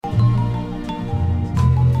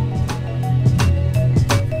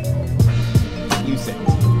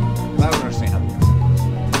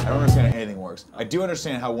I do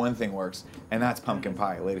understand how one thing works, and that's pumpkin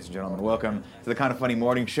pie. Ladies and gentlemen, welcome to the Kind of Funny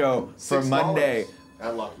Morning Show for Monday.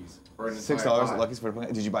 At Lucky's. $6 at Lucky's for a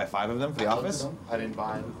pumpkin. Did you buy 5 of them for the office? I didn't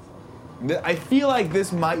buy them. I feel like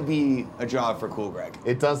this might be a job for Cool Greg.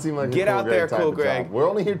 It does seem like Get a Cool out Greg there, type Cool of Greg. job. We're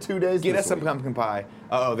only here 2 days Get this us some week. pumpkin pie.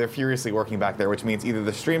 Uh-oh, they're furiously working back there, which means either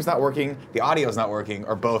the stream's not working, the audio's not working,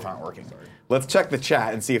 or both aren't working. Let's check the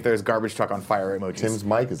chat and see if there's garbage truck on fire emojis. Tim's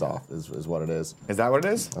mic is off, is what it is. Is that what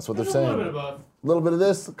it is? That's what they're There's saying. a little bit of both. A little bit of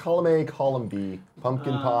this, column A, column B,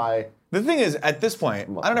 pumpkin pie. The thing is, at this point,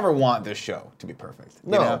 I don't ever want this show to be perfect.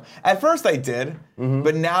 You No. know? At first I did,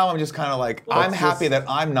 but now I'm just kind of like, I'm it's happy just-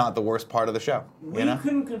 that I'm not the worst part of the show. We You know?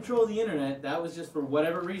 couldn't control the internet. That was just for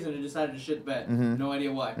whatever reason it decided to shit the bed. No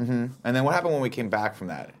idea why. And then what happened when we came back from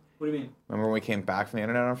that? What do you mean? Remember when we came back from the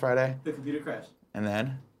internet on Friday? The computer crashed. And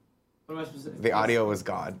then? What am I supposed to The audio was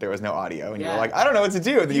gone. There was no audio. And you were Yeah. like, I don't know what to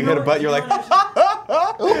do. And then you hit a know- button, you're you like, know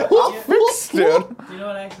I'll fix it, dude. Do you know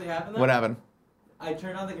what actually happened though? What happened? I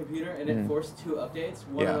turned on the computer and it forced 2 updates,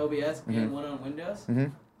 one Yeah. on OBS and one on Windows.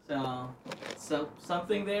 So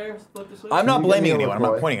something there flipped the switch. I'm not Can you give me blaming a anyone. I'm not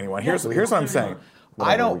LaCroix? pointing anyone. Yeah, Here's please. what I'm saying. I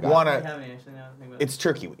Whatever don't we got. want I to. haven't actually now. Think about It's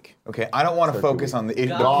Turkey Week. Okay, I don't want to Turkey focus week. on the it.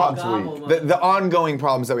 Dogs Gobble, week. gobble, the ongoing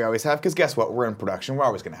problems that we always have. Because guess what? We're in production. We're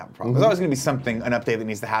always going to have a problem. There's always going to be something, an update that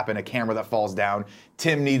needs to happen, a camera that falls down.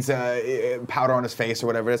 Tim needs powder on his face or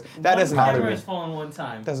whatever it is. That doesn't One matter to camera me. has fallen one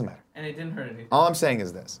time. Doesn't matter. And it didn't hurt anything. All I'm saying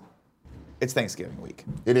is this. It's Thanksgiving week.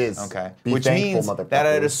 It is. Okay. Be Which thankful, means that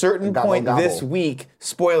at a motherfuckers. certain Gobble, point gobble. this week,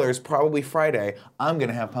 spoilers, probably Friday, I'm going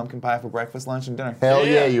to have pumpkin pie for breakfast, lunch, and dinner. Hell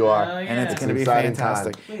yeah, you are. Hell And it's yeah. going to be Exciting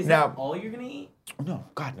fantastic. time. Wait, is Now, that all you're gonna eat? no,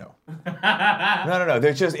 God, no. No.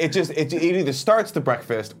 There's it either starts the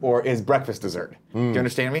breakfast or is breakfast dessert. Do you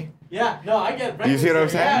understand me? Yeah, no, I get breakfast. You see what I'm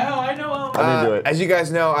saying? Yeah, no, I know. I'm into it. As you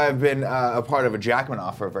guys know, I've been a part of a Jackman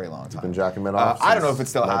off for a very long time. Been Jacking men off I don't know since if it's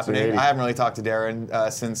still happening. 1980. I haven't really talked to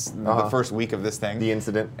Darren since the first week of this thing. The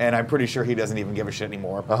incident. And I'm pretty sure he doesn't even give a shit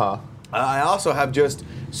anymore. Uh-huh. I also have just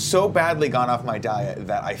so badly gone off my diet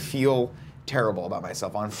that I feel terrible about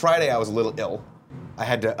myself. On Friday, I was a little ill. I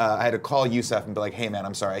had to call Yusef and be like, hey man,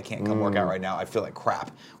 I'm sorry, I can't come work out right now. I feel like crap.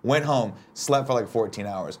 Went home, slept for like 14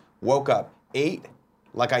 hours, woke up, ate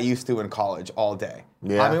like I used to in college all day.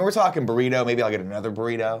 Yeah. I mean, we're talking burrito, maybe I'll get another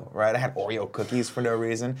burrito, right? I had Oreo cookies for no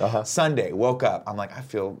reason. Sunday, woke up, I'm like, I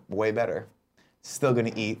feel way better. Still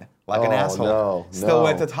gonna eat like an Oh, asshole. no, Still no.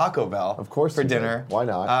 went to Taco Bell Of course for you did. dinner. Why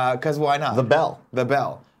not? Because why not? The Bell. The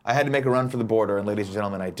Bell. I had to make a run for the border, and ladies and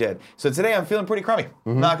gentlemen, I did. So today I'm feeling pretty crummy.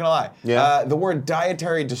 Not gonna lie. Yeah. The word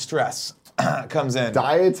dietary distress comes in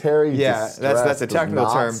Dietary Yeah, distress that's a does technical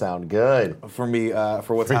not term. sound good. for me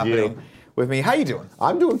for what's For happening you. with me. How you doing?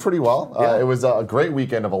 I'm doing pretty well. Yeah. It was a great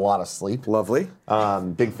weekend of a lot of sleep. Lovely.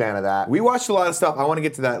 Big fan of that. We watched a lot of stuff. I want to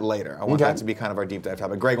get to that later. I want Okay. that to be kind of our deep dive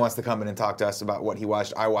topic. Greg wants to come in and talk to us about what he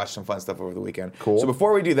watched. I watched some fun stuff over the weekend. Cool. So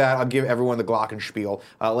before we do that, I'll give everyone the glockenspiel.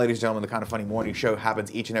 Ladies and gentlemen, the Kind of Funny Morning Show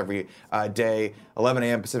happens each and every day, 11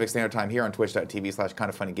 a.m. Pacific Standard Time here on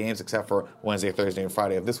twitch.tv/kindoffunnygames, except for Wednesday, Thursday, and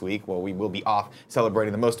Friday of this week. Well, we will be off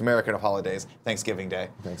celebrating the most American of holidays, Thanksgiving Day.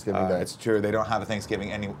 Thanksgiving Day. It's true. They don't have a Thanksgiving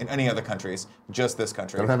in any other countries, just this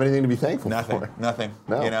country. Don't have anything to be thankful Nothing, for. nothing.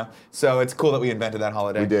 No. You know, so it's cool that we invented that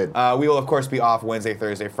holiday. We did. We will of course be off Wednesday,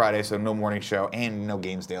 Thursday, Friday, so no morning show and no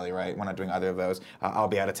games daily. Right? We're not doing either of those. I'll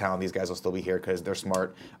be out of town. These guys will still be here because they're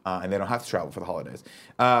smart and they don't have to travel for the holidays.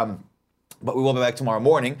 But we will be back tomorrow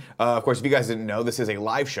morning. Of course, if you guys didn't know, this is a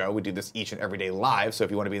live show. We do this each and every day live. So if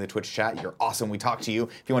you want to be in the Twitch chat, you're awesome. We talk to you.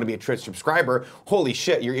 If you want to be a Twitch subscriber, holy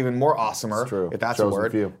shit, you're even more awesomer. It's true. If that's Chosen a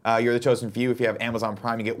word. few. You're the chosen few. If you have Amazon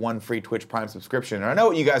Prime, you get 1 free Twitch Prime subscription. And I know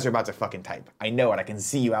what you guys are about to fucking type. I know it. I can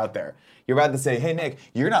see you out there. You're about to say, hey, Nick,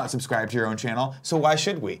 you're not subscribed to your own channel, so why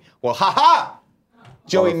should we? Well, haha!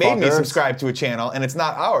 Joey made me Motherfuckers. subscribe to a channel, and it's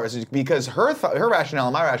not ours because her rationale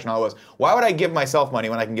and my rationale was, why would I give myself money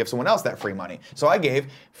when I can give someone else that free money? So I gave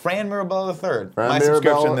Fran Mirabella III my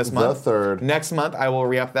subscription this month. III. Next month, I will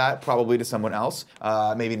re-up that probably to someone else,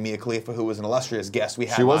 maybe Mia Khalifa, who was an illustrious guest we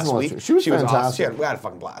had She was last an week. illustrious- she was awesome. fantastic. We had a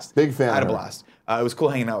fucking blast. Big fan I had a of her. blast. It was cool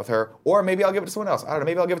hanging out with her. Or maybe I'll give it to someone else. I don't know.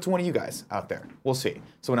 Maybe I'll give it to one of you guys out there. We'll see.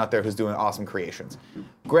 Someone out there who's doing awesome creations.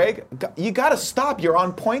 Greg, you got to stop. You're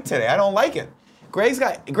on point today. I don't like it. Greg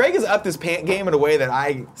has upped his pant game in a way that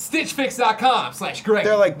I... StitchFix.com/Greg.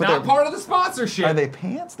 They're like, but not they're- part of the sponsorship. Are they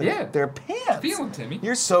pants? Yeah. They're pants. Feel them, Timmy.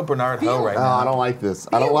 You're so Bernard Ho right Oh, now. I don't like this.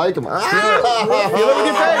 I don't like him. Feel it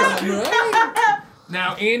with your face.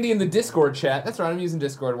 Now, Andy in the Discord chat, that's right, I'm using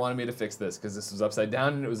Discord, wanted me to fix this because this was upside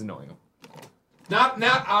down and it was annoying him. Not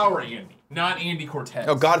our Andy. Not Andy Cortez.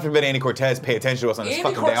 Oh, God forbid Andy Cortez pay attention to us on this Andy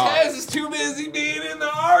fucking day off. Cortez is too busy being in the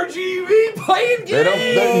RGV playing games.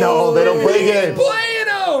 They don't play games. Playing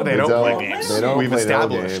them. no They don't don't. play games. They don't We've play no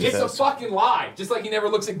established games. It's a this. fucking lie. Just like he never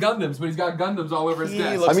looks at Gundams, but he's got Gundams all over his He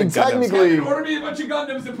desk. looks I mean, at Gundams. technically- Order me a bunch of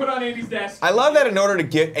Gundams to put on Andy's desk. I love that in order to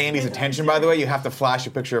get Andy's attention, by the way, you have to flash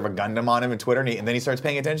a picture of a Gundam on him in Twitter, and then he starts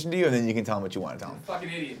paying attention to you, and then you can tell him what you want to tell him. Fucking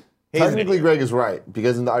idiot. He's an Technically, idiot. Greg is right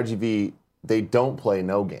because in the RGV they don't play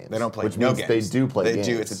no games. They don't play which no means games. they do play They games.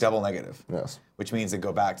 do. It's a double negative. Yes. Which means they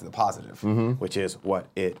go back to the positive, which is what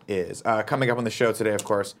it is. Coming up on the show today, of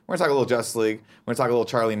course, we're going to talk a little Justice League. We're going to talk a little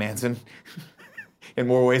Charlie Manson in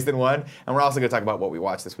more ways than one. And we're also going to talk about what we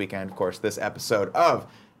watched this weekend. Of course, this episode of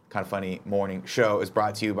Kind of Funny Morning Show is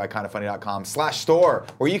brought to you by kindoffunny.com/store,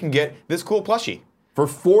 where you can get this cool plushie. For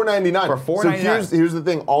 $4.99. For $4.99. So here's the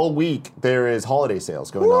thing. All week there is holiday sales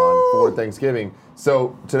going on for Thanksgiving.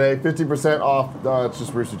 So today, 50% off. It's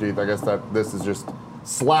just Rooster Teeth. I guess that this is just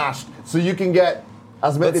slashed. So you can get.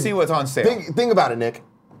 Let's see what's on sale. Think about it, Nick.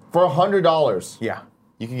 For $100. Yeah,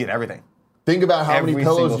 you can get everything. Think about how Every many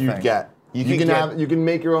pillows single you'd thing. get. You You can can get you can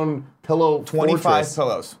make your own pillow 25 fortress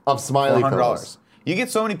pillows of smiley for $100. pillows. You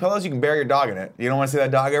get so many pillows, you can bury your dog in it. You don't want to see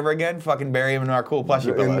that dog ever again? Fucking bury him in our cool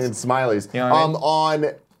plushie pillows. In smileys. You know what I mean?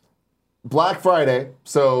 On Black Friday,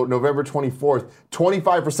 so November 24th,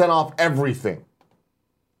 25% off everything.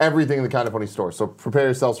 Everything in the Kind of Funny store. So prepare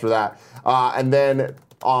yourselves for that. And then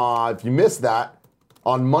if you missed that,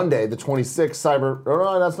 on Monday, the 26th, oh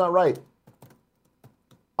no, that's not right.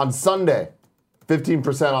 On Sunday,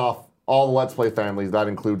 15% off all the Let's Play families. That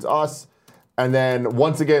includes us. And then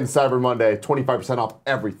once again, Cyber Monday, 25% off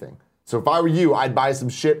everything. So if I were you, I'd buy some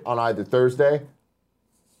shit on either Thursday,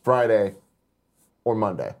 Friday, or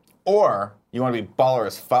Monday. Or you want to be baller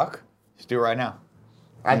as fuck, just do it right now.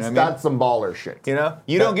 That's some baller shit. You know,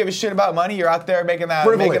 you don't give a shit about money. You're out there making that,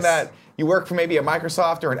 Frivolous. You work for maybe a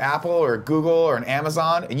Microsoft or an Apple or a Google or an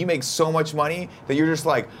Amazon, and you make so much money that you're just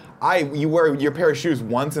like, you wear your pair of shoes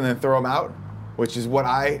once and then throw them out, which is what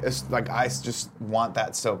I just want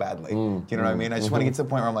that so badly. Do you know what I mean? I just want to get to the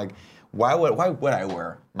point where I'm like, why would I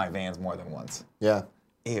wear my Vans more than once? Yeah.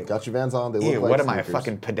 Ew. Got your Vans on. They Ew, look like what am I, a sneakers.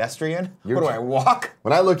 fucking pedestrian? You're What do I walk?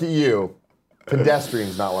 When I look at you,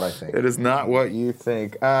 pedestrian's not what I think. It is not what you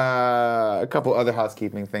think. A couple other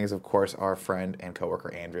housekeeping things. Of course, our friend and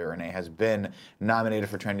coworker Andrea Renee has been nominated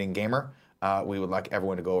for Trending Gamer. We would like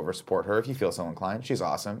everyone to go over support her if you feel so inclined. She's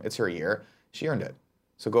awesome. It's her year. She earned it.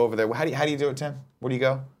 So go over there. How do you do it, Tim? Where do you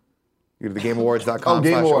go? You go to thegameawards.com.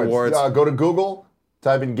 Game Awards. awards. Go to Google,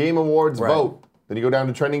 type in Game Awards, Right. vote. Then you go down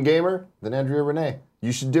to Trending Gamer, then Andrea Renee.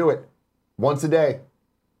 You should do it once a day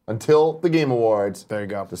until the Game Awards. There you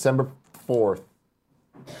go. December 4th,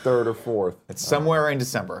 3rd or 4th. It's somewhere in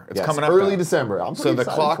December. It's Yes, coming up. early though. December. I'm So pretty the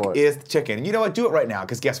excited clock for it. is ticking. And you know what? Do it right now,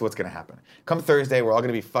 because guess what's going to happen? Come Thursday, we're all going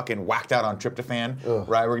to be fucking whacked out on tryptophan,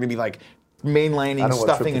 right? We're going to be like I mainlining don't know what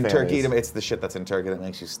stuffing in tryptophan turkey. is. It's the shit that's in turkey that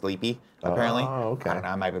makes you sleepy, apparently. Oh, okay. I don't know.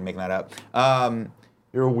 I might be making that up.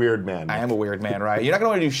 You're a weird man. I am a weird man, right? You're not going to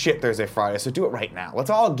want to do shit Thursday, Friday, so do it right now. Let's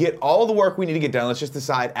all get all the work we need to get done. Let's just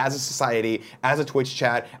decide as a society, as a Twitch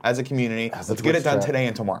chat, as a community. Let's get Twitch it done chat. today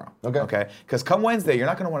and tomorrow. Okay. Okay? Because come Wednesday, you're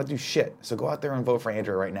not going to want to do shit. So go out there and vote for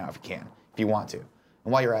Andrew right now if you can, if you want to.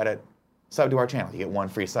 And while you're at it, sub to our channel. You get one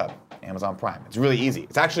free sub. Amazon Prime. It's really easy.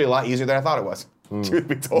 It's actually a lot easier than I thought it was, truth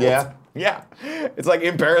be told. Yeah? Yeah. It's like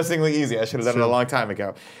embarrassingly easy. I should have done it a long time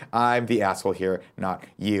ago. I'm the asshole here, not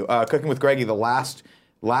you. Cooking with Greggy, the last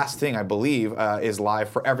thing I believe is live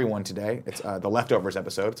for everyone today. It's the Leftovers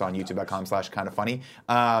episode. It's on youtube.com/kindoffunny.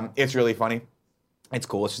 It's really funny. It's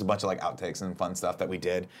cool. It's just a bunch of like outtakes and fun stuff that we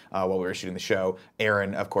did while we were shooting the show.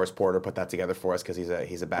 Aaron, of course, Porter put that together for us because he's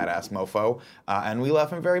a badass mofo, and we love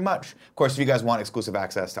him very much. Of course, if you guys want exclusive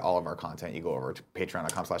access to all of our content, you go over to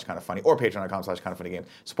patreon.com/kindoffunny or patreon.com/kindoffunnygame.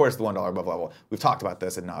 Support us at the $1 above level. We've talked about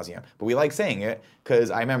this ad nauseum, but we like saying it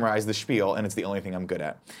because I memorized the spiel and it's the only thing I'm good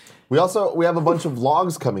at. We have a bunch of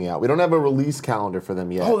vlogs coming out. We don't have a release calendar for them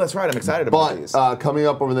yet. Oh, that's right. I'm excited about these. But coming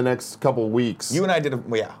up over the next couple weeks. You and I did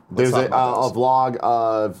Let's There's talk a about those. vlog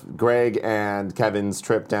of Greg and Kevin's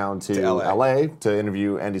trip down to LA to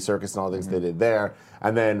interview Andy Serkis and all the things they did there.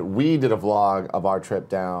 And then we did a vlog of our trip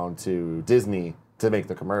down to Disney to make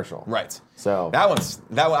the commercial. Right. So that one.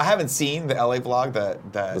 I haven't seen the LA vlog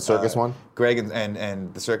that the circus one? Greg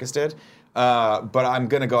and the circus did. But I'm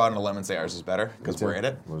gonna go out on a limb and say ours is better because we're in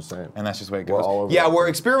it. We're the same. And that's just the way it We're goes. all over Yeah, it. we're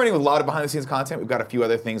experimenting with a lot of behind-the-scenes content. We've got a few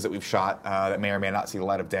other things that we've shot that may or may not see the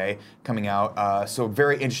light of day coming out. So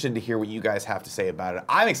very interested to hear what you guys have to say about it.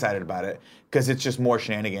 I'm excited about it because it's just more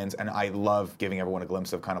shenanigans, and I love giving everyone a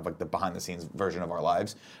glimpse of kind of like the behind-the-scenes version of our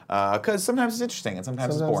lives. Because sometimes it's interesting and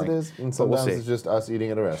sometimes it's boring. it is, and But we'll sometimes see. it's just us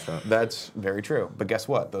eating at a restaurant. That's very true. But guess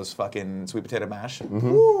what? Those fucking sweet potato mash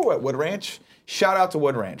woo, at Wood Ranch. Shout out to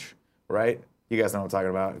Wood Ranch, right? You guys know what I'm talking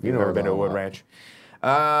about if you've know ever what been to a I'm Wood talking Ranch.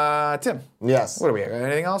 Tim, Yes. what do we have?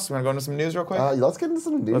 Anything else? You want to go into some news real quick? Let's get into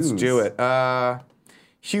some news. Let's do it.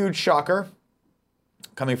 Huge shocker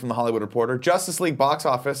coming from the Hollywood Reporter. Justice League box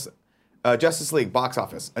office.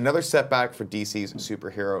 Another setback for DC's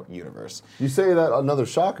superhero universe. You say that another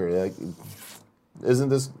shocker. Like, isn't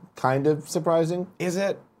this kind of surprising Is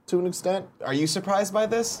it? to an extent? Are you surprised by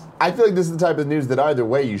this? I feel like this is the type of news that either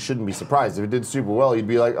way you shouldn't be surprised. If it did super well, you'd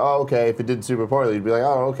be like, oh, okay. If it did super poorly, you'd be like,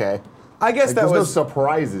 oh, okay. I guess Like, that there's was. no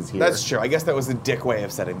surprises here. That's true. I guess that was the dick way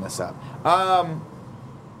of setting this up.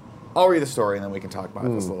 I'll read the story and then we can talk about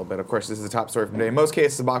this a little bit. Of course, this is the top story from today. In most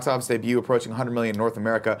cases, the box office debut approaching 100 million in North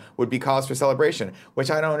America would be cause for celebration, which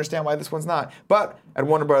I don't understand why this one's not. But at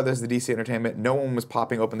Warner Brothers, the DC Entertainment, no one was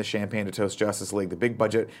popping open the champagne to toast Justice League. The big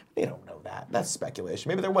budget, they don't know that. That's speculation.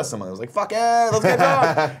 Maybe there was someone that was like, fuck yeah, let's get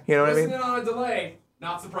going. You know what I mean? Listening on a delay,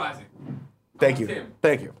 not surprising. Thank you. Tim.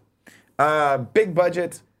 Thank you. Big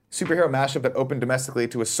budget superhero mashup that opened domestically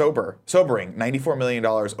to a sobering $94 million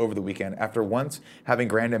over the weekend after once having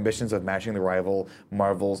grand ambitions of matching the rival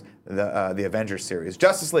Marvel's the Avengers series.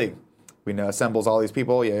 Justice League, we know, assembles all these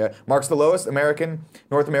people, marks the lowest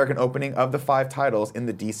North American opening of the 5 titles in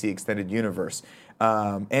the DC Extended Universe.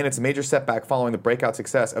 And it's a major setback following the breakout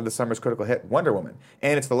success of the summer's critical hit Wonder Woman.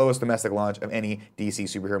 And it's the lowest domestic launch of any DC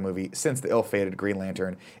superhero movie since the ill-fated Green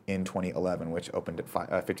Lantern in 2011, which opened at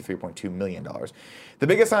 $53.2 million. The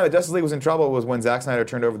biggest sign that Justice League was in trouble was when Zack Snyder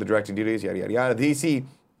turned over the directing duties, yada, yada, yada. DC,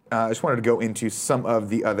 I just wanted to go into some of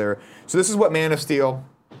the other... So this is what Man of Steel...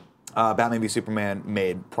 Batman v Superman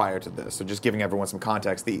made prior to this. So just giving everyone some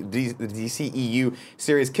context, the DCEU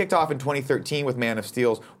series kicked off in 2013 with Man of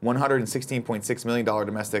Steel's $116.6 million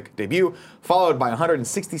domestic debut, followed by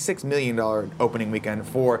 $166 million opening weekend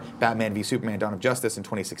for Batman v Superman Dawn of Justice in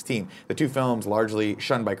 2016. The two films, largely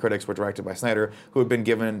shunned by critics, were directed by Snyder, who had been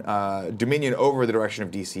given dominion over the direction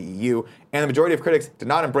of DCEU, and the majority of critics did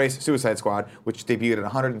not embrace Suicide Squad, which debuted at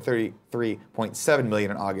 $133.7 million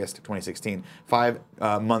in August 2016, 5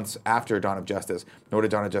 months after Dawn of Justice. Nor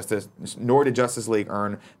did Justice League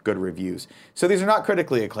earn good reviews. So these are not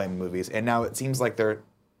critically acclaimed movies, and now it seems like they're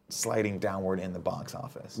sliding downward in the box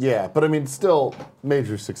office. Yeah, but I mean, still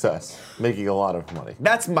major success, making a lot of money.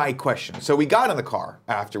 That's my question. So we got in the car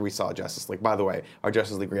after we saw Justice League. By the way, our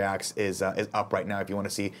Justice League Reacts is up right now if you want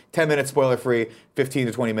to see 10 minutes spoiler-free, 15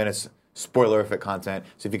 to 20 minutes spoilerific content.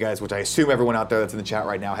 So if you guys, which I assume everyone out there that's in the chat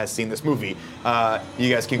right now has seen this movie,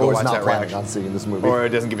 you guys can go Or is watch not that planning reaction. on seeing this movie. Or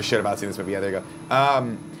doesn't give a shit about seeing this movie. Yeah, there you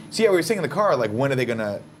go. So yeah, we were sitting in the car, like, when are they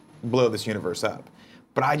gonna blow this universe up?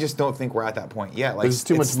 But I just don't think we're at that point yet. Like, There's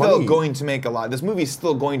too much it's still money. going to make a lot. This movie's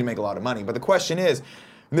still going to make a lot of money. But the question is,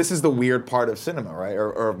 and this is the weird part of cinema, right,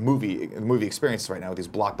 or movie experiences right now with these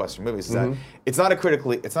blockbuster movies, is that it's not a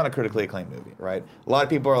critically acclaimed movie, right? A lot of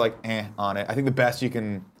people are like, on it. I think the best you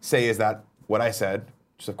can say is that what I said,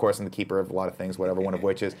 which of course I'm the keeper of a lot of things, whatever, one of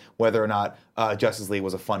which is whether or not Justice League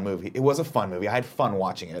was a fun movie. It was a fun movie. I had fun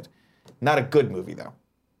watching it. Not a good movie, though,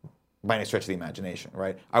 by any stretch of the imagination,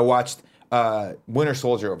 right? I watched Winter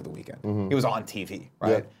Soldier over the weekend. It was on TV,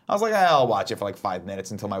 right? Yeah. I was like, I'll watch it for like 5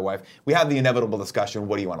 minutes until my wife, we have the inevitable discussion,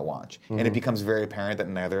 what do you want to watch? And it becomes very apparent that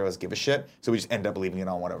neither of us give a shit, so we just end up leaving it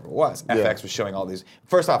on whatever it was. FX was showing all these.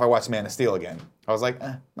 First off, I watched Man of Steel again. I was like,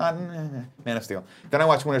 Man of Steel. Then I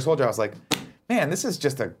watched Winter Soldier, I was like, man, this is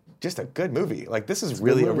just a good movie. Like, this is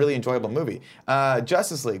really a really enjoyable movie.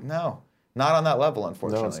 Justice League, no. Not on that level,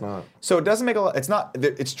 unfortunately. No, it's not. So it doesn't make a lot. It's not.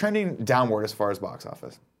 It's trending downward as far as box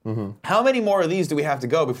office. How many more of these do we have to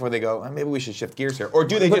go before they go? Maybe we should shift gears here, or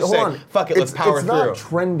do they But just say, hold on. "Fuck it, let's power it's through"? not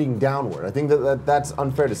trending downward. I think that's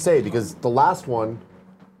unfair to say because the last one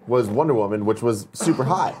was Wonder Woman, which was super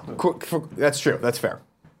high. That's true. That's fair.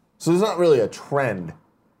 So there's not really a trend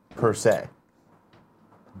per se.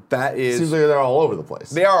 That It is. seems like they're all over the place.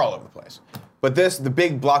 They are all over the place. But the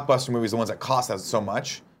big blockbuster movies, the ones that cost us so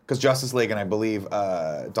much, because Justice League and I believe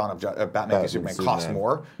Batman v Superman cost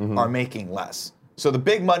more, are making less. So the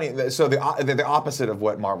big money, so they're the opposite of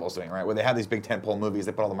what Marvel's doing, right? Where they have these big tentpole movies,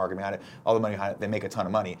 they put all the marketing behind it, all the money behind it, they make a ton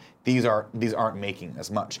of money. These aren't making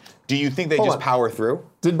as much. Do you think they Hold just on. power through?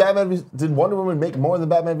 Did Wonder Woman make more than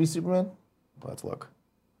Batman v Superman? Let's look.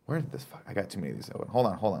 Where did this? I got too many of these open. Hold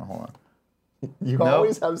on. You Nope.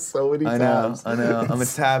 always have so many tabs. I know. I'm a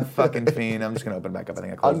tab fucking fiend. I'm just gonna open it back up. I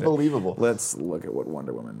think I closed Unbelievable. it. Let's look at what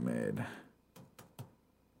Wonder Woman made.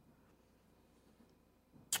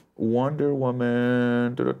 Wonder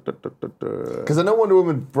Woman. Because I know Wonder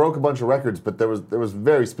Woman broke a bunch of records, but there was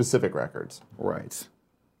very specific records. Right.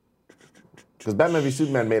 Because Batman v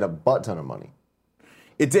Superman made a butt ton of money.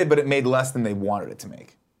 It did, but it made less than they wanted it to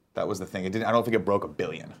make. That was the thing. I don't think it broke $1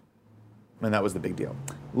 billion. And that was the big deal.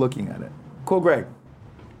 Looking at it. Cool, Greg.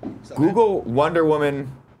 Google Wonder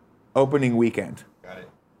Woman opening weekend. Got it.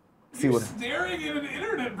 See what? Staring at an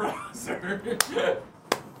internet browser.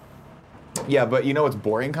 Yeah, but you know what's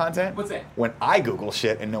boring content? What's that? When I Google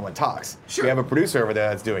shit and no one talks. Sure. We have a producer over there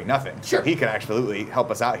that's doing nothing. Sure. So he can absolutely help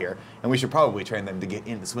us out here. And we should probably train them to get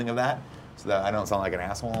in the swing of that so that I don't sound like an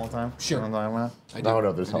asshole all the time. Sure. You know what I'm talking about? I don't know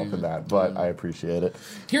if there's help in that, but I appreciate it.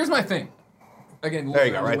 Here's my thing. Again, There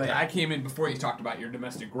you go, right there. I came in before you talked about your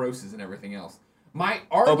domestic grosses and everything else. My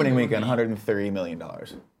argument Opening would weekend, be $130 million.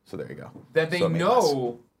 So there you go. that they So it made less.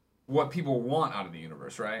 know what people want out of the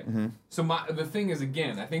universe, right? Mm-hmm. So the thing is,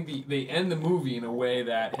 again, I think they end the movie in a way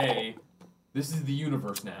that, hey, this is the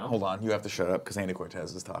universe now. Hold on, you have to shut up because Andy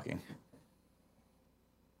Cortez is talking.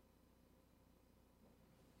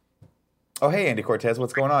 Oh, hey, Andy Cortez,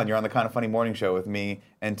 what's going on? You're on the Kind of Funny Morning Show with me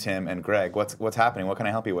and Tim and Greg. What's happening? What can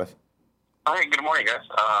I help you with? Hi, good morning, guys.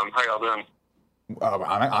 How y'all doing?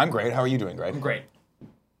 I'm great. How are you doing, Greg? I'm great.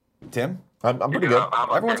 Tim? I'm pretty good.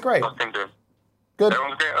 Everyone's great. How's Tim doing? Good.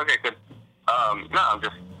 Everyone's great? Okay, good. No, I'm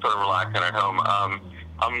just sort of relaxing at home.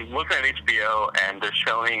 I'm looking at HBO, and they're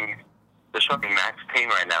showing Max Payne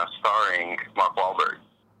right now, starring Mark Wahlberg.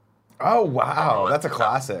 Oh, wow. That's a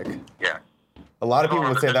classic. Yeah. A lot of people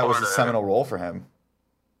would say that was a Florida. seminal role for him.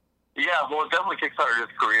 Yeah, well, it definitely kickstarted his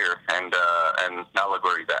career, and now look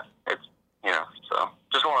where he's at. It's, so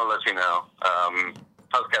just want to let you know.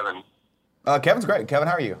 How's Kevin? Kevin's great. Kevin,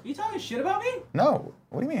 how are you? You talking shit about me? No.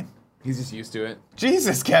 What do you mean? He's just used to it.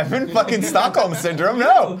 Jesus, Kevin. Fucking Stockholm Syndrome.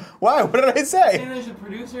 No. Why? What did I Saying say? there's a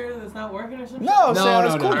producer that's not working or something? No, say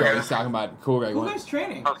that's cool, no. Greg. He's talking about Cool Greg. Cool guy's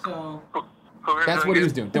training, so That's what he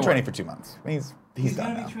was doing. Been Don't training worry. for 2 months. He's he's done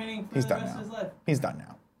gonna now. be training for He's the done rest now. of his life. He's done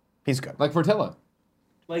now. He's good. Like Portillo.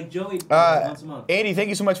 Like Joey once a month. Andy, thank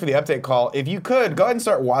you so much for the update call. If you could, go ahead and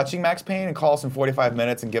start watching Max Payne and call us in 45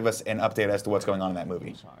 minutes and give us an update as to what's going on in that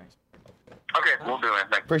movie. Okay, we'll do it.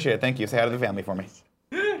 Thanks. Appreciate it. Thank you. Say hi to the family for me.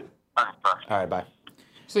 Bye. All right, bye.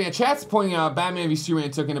 So yeah, chat's pointing out Batman v Superman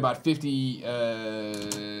took in about 50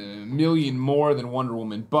 million more than Wonder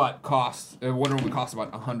Woman, but Wonder Woman cost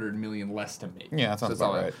about 100 million less to make. Yeah, that sounds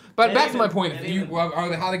about right. But And back to even- my point, and if you, even- how are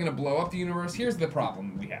they going to blow up the universe? Here's the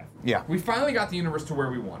problem we have. Yeah. We finally got the universe to where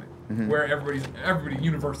we want it, where everybody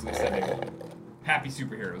universally said, hey, happy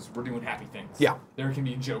superheroes, we're doing happy things. Yeah. There can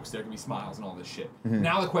be jokes, there can be smiles, and all this shit.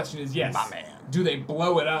 Now the question is, yes, My man. do they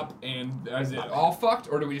blow it up and is it all fucked,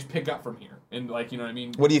 or do we just pick up from here? And like, you know what I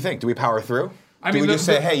mean? What do you think? Do we power through? I Do mean, we just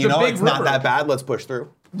say, hey, you the know, big it's not rumor- that bad, let's push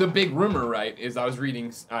through? The big rumor, right, is I was reading,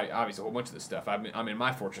 obviously, a whole bunch of this stuff. I'm in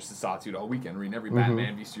my Fortress of Solitude all weekend reading every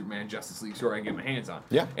Batman v Superman, Justice League story I can get my hands on.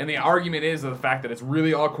 Yeah. And the argument is of the fact that it's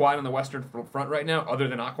really all quiet on the Western front right now, other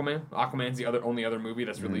than Aquaman. Aquaman's the only other movie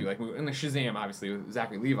that's really and the Shazam, obviously, with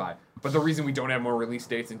Zachary Levi. But the reason we don't have more release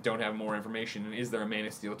dates and don't have more information, and is there a Man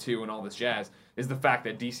of Steel 2 and all this jazz, is the fact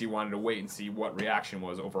that DC wanted to wait and see what reaction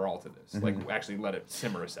was overall to this. Like, actually let it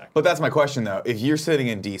simmer a sec. But that's my question, though. If you're sitting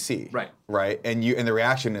in D.C., Right. and the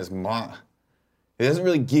reaction is, it doesn't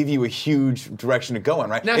really give you a huge direction to go in,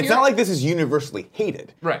 right? Now It's here- not like this is universally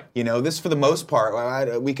hated. Right. You know, this for the most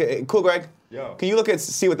part, we could, cool, Greg? Yo. Can you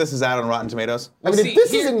see what this is at on Rotten Tomatoes? I mean, see, if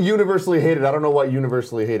this here- isn't universally hated, I don't know what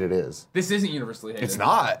universally hated is. This isn't universally hated. It's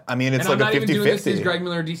not. I mean, it's And like I'm not a even doing this as 50-50. Greg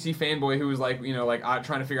Miller, DC fanboy, who was like,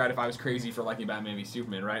 trying to figure out if I was crazy for liking Batman v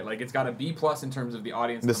Superman, right? Like, it's got a B+ in terms of the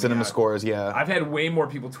audience. The coming cinema out. scores, yeah. I've had way more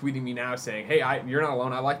people tweeting me now saying, "Hey, you're not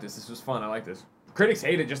alone. I like this. This was fun. I like this." Critics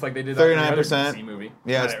hate it just like they did that with the other 39%. DC movie.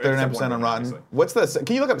 Yeah, it's Except 39% Wonder on Woman, Rotten. obviously. What's the?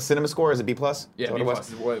 Can you look up cinema score? Is it B+? Yeah, Is that B+ what it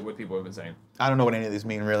was? is what people have been saying. I don't know what any of these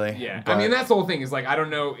mean, really. Yeah, but- I mean that's the whole thing. Is like I don't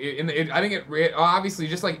know. I think it obviously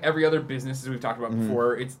just like every other business as we've talked about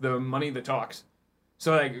before, it's the money that talks.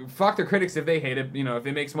 So like fuck the critics if they hate it. If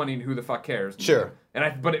it makes money, who the fuck cares? Sure.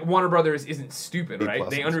 But Warner Brothers isn't stupid, B+. right?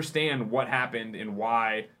 They understand what happened and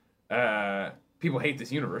why people hate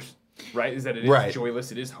this universe. Right? Is that it is Right.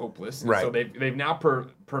 joyless, it is hopeless. And Right. So they've now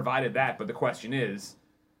provided that, but the question is,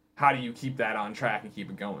 how do you keep that on track and keep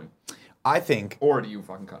it going? I think Or do you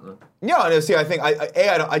fucking cut and run? No, see, I think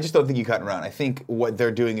I just don't think you cut and run. I think what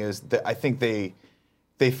they're doing is that I think they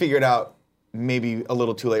figured out maybe a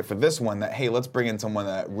little too late for this one that hey, let's bring in someone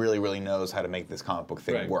that really, really knows how to make this comic book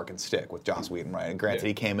thing Right. work and stick with Joss Whedon, right? And granted, Yeah.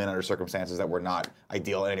 he came in under circumstances that were not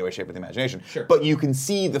ideal in any way, shape, or the imagination. Sure. But you can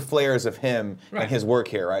see the flares of him Right. and his work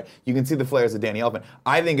here, right? You can see the flares of Danny Elfman.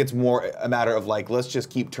 I think it's more a matter of like, let's just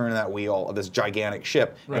keep turning that wheel of this gigantic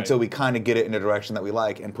ship Right. until we kind of get it in a direction that we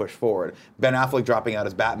like and push forward. Ben Affleck dropping out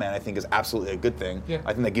as Batman, I think, is absolutely a good thing. Yeah.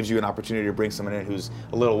 I think that gives you an opportunity to bring someone in who's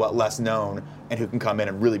a little less known and who can come in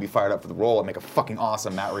and really be fired up for the role and make a fucking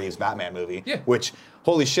awesome Matt Reeves Batman movie. Yeah. Which,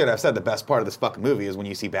 holy shit, I've said the best part of this fucking movie is when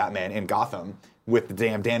you see Batman in Gotham with the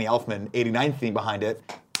damn Danny Elfman 89 theme behind it.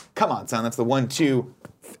 come on, son, that's the 1-2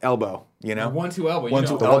 elbow. You know, 1-2 elbow. You 1-2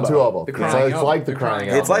 know. The elbow. 1-2 elbow. The It's crying like, it's elbow. like the The crying crying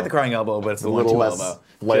elbow. It's like the crying elbow, but it's the A little 1-2 less elbow.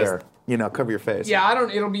 flare. Just, you know, cover your face. Yeah,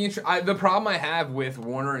 it'll be interesting. The problem I have with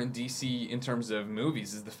Warner and DC in terms of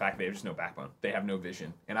movies is the fact they have just no backbone. They have no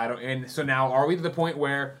vision, and so now are we to the point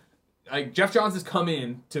where, like, Jeff Johns has come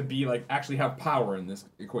in to be like actually have power in this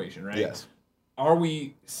equation, right? Yes. Are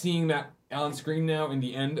we seeing that on screen now in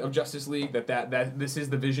the end of Justice League that this is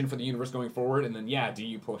the vision for the universe going forward? And then do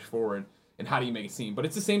you push forward and how do you make it seem? But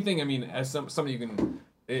it's the same thing. I mean, as somebody you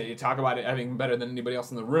can talk about it, I think better than anybody else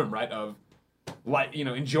in the room, right? Of like, you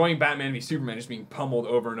know, enjoying Batman v Superman just being pummeled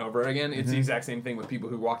over and over again. It's the exact same thing with people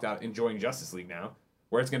who walked out enjoying Justice League now,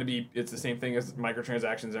 where it's the same thing as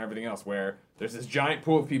microtransactions and everything else, where there's this giant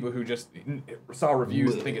pool of people who just saw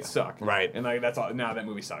reviews and think it sucked. Right. And like that's all. Now that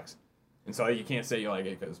movie sucks. And so you can't say you like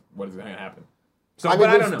it because what is going to happen? So, I but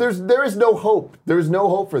I mean, don't know. there is no hope. There is no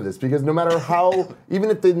hope for this because no matter how,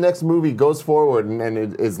 even if the next movie goes forward and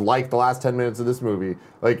it is like the last 10 minutes of this movie,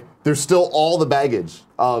 like there's still all the baggage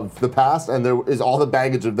of the past and there is all the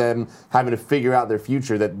baggage of them having to figure out their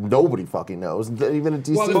future that nobody fucking knows. Even at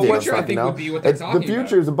DC, Well, the they don't future, I fucking think, know. would be what they're The talking future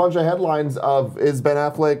about. is a bunch of headlines of is Ben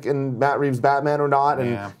Affleck and Matt Reeves Batman or not,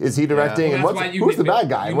 and Yeah. is he directing, and Well, that's why who's the bad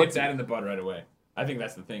guy? You What's- nip that in the bud right away. I think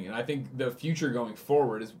that's the thing, and I think the future going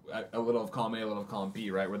forward is a little of column A, a little of column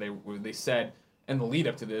B, right? Where they said in the lead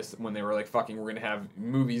up to this, when they were like, "Fucking, we're gonna have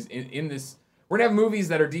movies in this. We're gonna have movies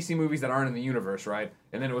that are DC movies that aren't in the universe, right?"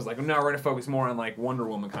 And then it was like, "No, we're gonna focus more on like Wonder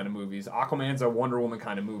Woman kind of movies. Aquaman's a Wonder Woman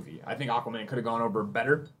kind of movie. I think Aquaman could have gone over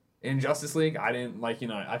better in Justice League. I didn't like, you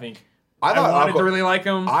know, I think I thought wanted to really like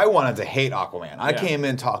him. I wanted to hate Aquaman. I Yeah. came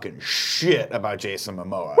in talking shit about Jason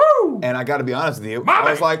Momoa. Woo! And I got to be honest with you, My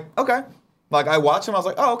I was man. like, okay. Like I watched him, I was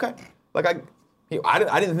like, oh, okay. Like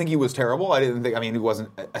I didn't think he was terrible. I didn't think. I mean, he wasn't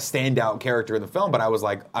a standout character in the film, but I was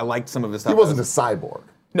like, I liked some of his stuff. He wasn't a cyborg.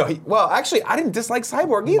 No, well, actually, I didn't dislike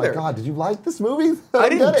Cyborg Oh either. my God, did you like this movie? I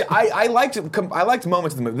get didn't. it. I liked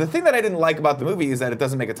moments of the movie. The thing that I didn't like about the movie is that it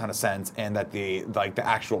doesn't make a ton of sense, and that the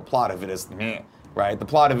actual plot of it is meh, right? The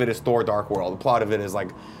plot of it is Thor: Dark World. The plot of it is like,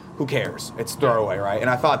 who cares? It's throwaway, right? And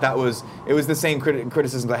I thought it was the same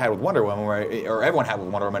criticism that I had with Wonder Woman, or everyone had with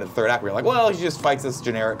Wonder Woman at the third act. Where you're like, well, she just fights this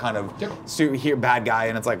generic kind of bad guy,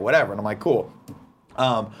 and it's like whatever. And I'm like, cool.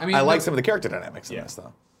 I like some of the character dynamics in this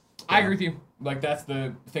though. I agree with you. Like that's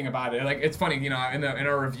the thing about it. Like it's funny, you know, in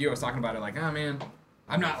our review, I was talking about it. Like, oh man,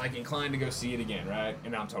 I'm not like inclined to go see it again, right?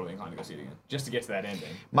 And now I'm totally inclined to go see it again, just to get to that ending.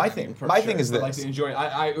 My thing is But, this. like to enjoy it.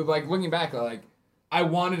 I like looking back, like I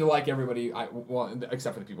wanted to like everybody. Well,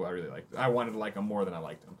 except for the people I really liked. I wanted to like them more than I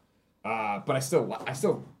liked them. But I still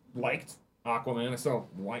liked Aquaman. I still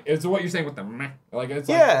like. It's what you're saying with the meh. Like it's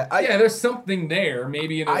like, there's something there.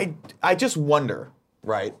 Maybe in a, I just wonder,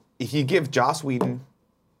 right? If you give Joss Whedon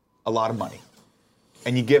a lot of money,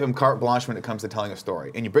 and you give him carte blanche when it comes to telling a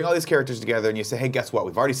story, and you bring all these characters together, and you say, hey, guess what?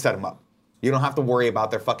 We've already set them up. You don't have to worry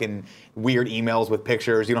about their fucking weird emails with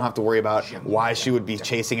pictures. You don't have to worry about why she would be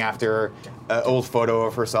chasing after an old photo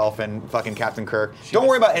of herself and fucking Captain Kirk. Don't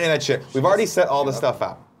worry about any of that shit. We've already set all this stuff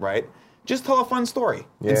out, right? Just tell a fun story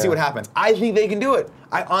and see what happens. I think they can do it.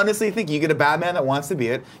 I honestly think you get a Batman that wants to be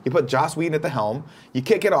it. You put Joss Whedon at the helm. You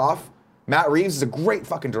kick it off. Matt Reeves is a great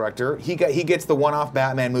fucking director. He gets the one-off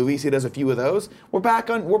Batman movies. He does a few of those. We're back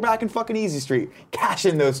in fucking Easy Street,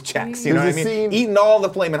 cashing those checks. You know what I mean? Eating all the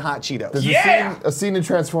flaming hot Cheetos. There's a scene in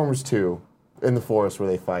Transformers 2 in the forest where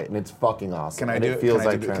they fight, and it's fucking awesome. Can I and do it? it? Feels Can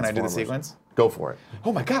I like do- can I do the Transformers. sequence? Go for it.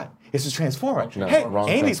 Oh my God, this is Transformer. No, Hey, wrong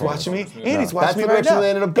Andy's Transformers. watching me. No. Andy's watching That's me what right actually now.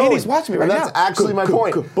 ended up going. Andy's watching me right and now. that's actually my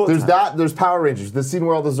point. Bullet time. There's Power Rangers, the scene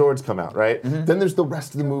where all the Zords come out, right? Then there's the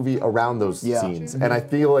rest of the movie around those scenes. And I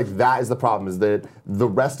feel like that is the problem, is that the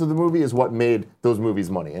rest of the movie is what made those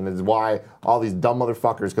movies money. And it's why all these dumb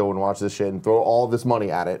motherfuckers go and watch this shit and throw all this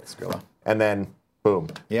money at it. And then, boom.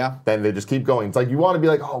 Yeah. Then they just keep going. It's like you want to be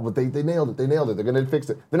like, oh, but they nailed it. They nailed it. They're going to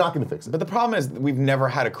fix it. They're not going to fix it. But the problem is we've never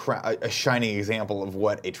had a shining example of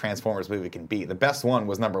what a Transformers movie can be. The best one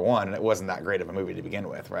was #1, and it wasn't that great of a movie to begin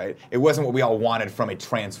with, right? It wasn't what we all wanted from a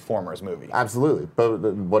Transformers movie. Absolutely.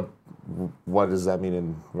 But what does that mean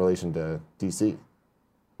in relation to DC?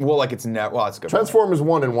 Well, like it's never. Well, it's a good. Transformers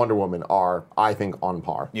 1 and Wonder Woman are, I think, on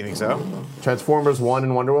par. You think so? Transformers 1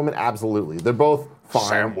 and Wonder Woman, absolutely. They're both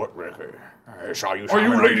fine. Witwicky. I saw you. are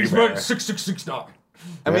you ladies man 6669?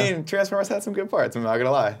 I mean, Transformers had some good parts. I'm not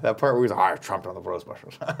gonna lie. That part where he was like, I trumped on the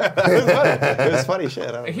Ghostbusters. That was funny. It was funny shit.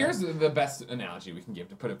 I don't know. Here's the best analogy we can give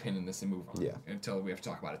to put a pin in this and move on. Yeah. Until we have to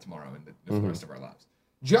talk about it tomorrow and the rest of our lives.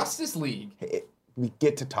 Justice League We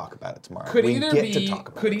get to talk about it tomorrow. could we either get be to talk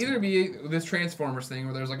about it. this Transformers thing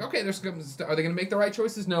where there's like, okay, are they going to make the right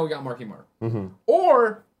choices? No, we got Marky Mark.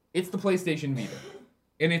 Or it's the PlayStation Vita.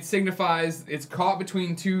 and it signifies it's caught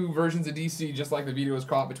between two versions of DC, just like the Vita was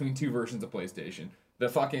caught between two versions of PlayStation. The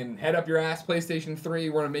fucking head up your ass PlayStation 3,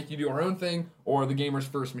 we're gonna make you do our own thing, or the gamer's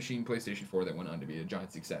first machine, PlayStation 4, that went on to be a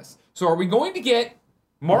giant success. So are we going to get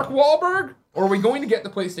Mark Wahlberg, or are we going to get the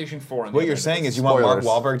PlayStation 4? What you're saying is you want Mark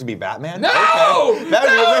Wahlberg to be Batman? No! Okay.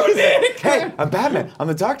 No, Nick! Hey, I'm Batman. I'm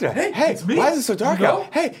the Doctor. Hey, it's me. why is it so dark You know?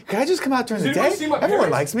 out? Hey, can I just come out during the Does anyone day? see my Everyone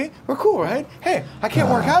parents? likes me. We're cool, right? Hey, I can't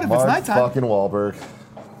work out if it's Mark nighttime. fucking Wahlberg.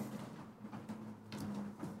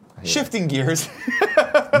 Shifting gears.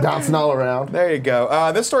 Bouncing all around. There you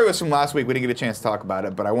go. This story was from last week. We didn't get a chance to talk about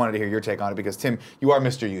it, but I wanted to hear your take on it because, Tim, you are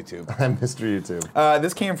Mr. YouTube. I'm Mr. YouTube.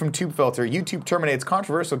 This came from TubeFilter. YouTube terminates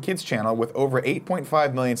controversial kids channel with over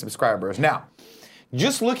 8.5 million subscribers. Now,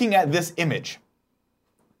 just looking at this image,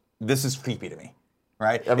 this is creepy to me,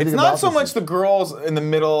 right? Everything It's about not so this much is- the girls in the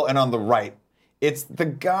middle and on the right. It's the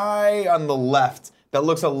guy on the left that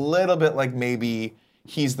looks a little bit like maybe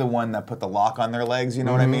he's the one that put the lock on their legs, you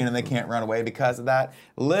know what I mean? And they can't run away because of that.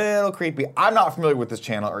 Little creepy. I'm not familiar with this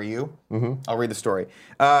channel, are you? I'll read the story.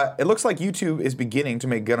 It looks like YouTube is beginning to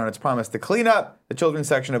make good on its promise to clean up the children's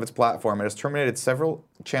section of its platform. It has terminated several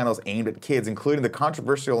channels aimed at kids, including the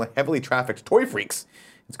controversial and heavily trafficked Toy Freaks.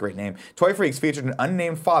 It's a great name. Toy Freaks featured an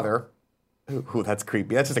unnamed father. Ooh, that's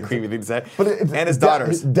creepy. That's just a creepy thing to say. And his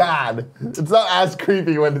daughters. Dad. It's not as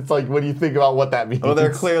creepy when it's like when you think about what that means. Well,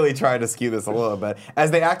 they're clearly trying to skew this a little bit.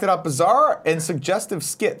 As they acted out bizarre and suggestive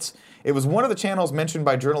skits. It was one of the channels mentioned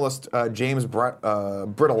by journalist James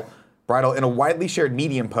Bridle in a widely shared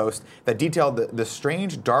Medium post that detailed the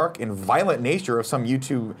strange, dark, and violent nature of some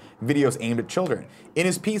YouTube videos aimed at children. In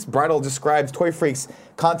his piece, Bridle describes Toy Freaks'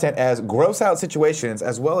 content as gross-out situations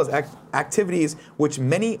as well as activities which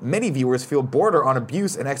many viewers feel border on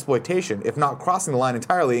abuse and exploitation, if not crossing the line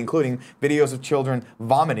entirely, including videos of children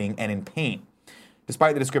vomiting and in pain.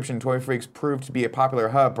 Despite the description, Toy Freaks proved to be a popular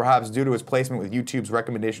hub, perhaps due to its placement with YouTube's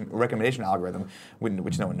recommendation algorithm,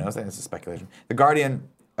 which no one knows. That's a speculation. The Guardian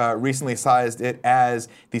recently sized it as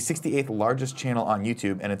the 68th largest channel on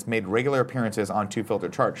YouTube, and it's made regular appearances on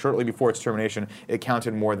TubeFilter charts. Shortly before its termination, it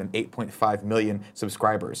counted more than 8.5 million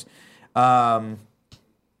subscribers. Don't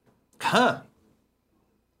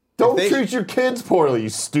treat your kids poorly, you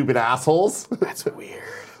stupid assholes. That's weird.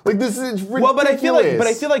 Like this is ridiculous. Well, but I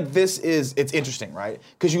feel like it's interesting, right?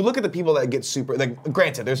 Because you look at the people that get super. Like,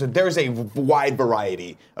 granted, there's a wide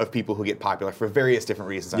variety of people who get popular for various different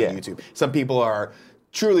reasons on YouTube. Some people are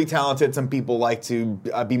truly talented. Some people like to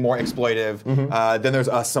be more exploitive. Then there's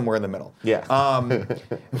us somewhere in the middle. Yeah.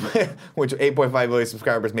 Which 8.5 million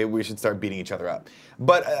subscribers, maybe we should start beating each other up.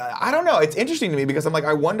 But I don't know. It's interesting to me because I'm like,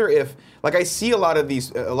 I wonder if, like, I see a lot of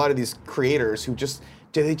these creators who just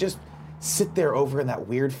sit there over in that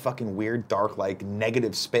weird dark like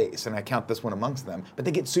negative space, and I count this one amongst them. But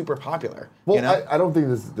they get super popular. Well, you know? I don't think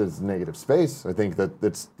there's negative space. I think that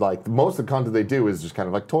it's like most of the content they do is just kind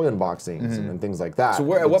of like toy unboxings and things like that.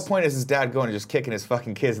 So at what point is his dad going and just kicking his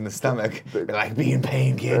fucking kids in the stomach? Be like, be in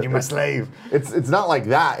pain, kid, you're my slave. It's not like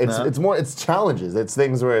that. It's more it's challenges. It's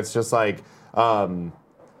things where it's just like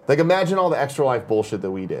imagine all the Extra Life bullshit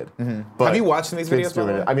that we did. But Have you watched some of these videos, by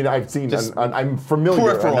the way? I mean, I've seen. Just I'm familiar.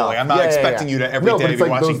 peripherally. enough. I'm not expecting you to every No, but day it's be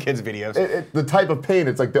like watching those- kids' videos. The type of pain.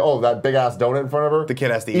 It's like that big ass donut in front of her. The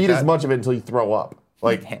kid has to eat as that? much of it until you throw up.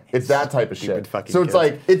 Like it's that type of Stupid shit. fucking So it's kids.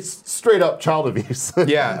 like it's straight up child abuse.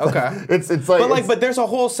 Yeah, okay. It's like But there's a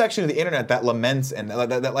whole section of the internet that laments and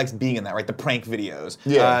that likes being in that, right? The prank videos.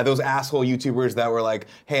 Yeah. Those asshole YouTubers that were like,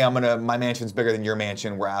 hey, my mansion's bigger than your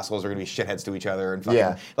mansion, where assholes are gonna be shitheads to each other and fucking.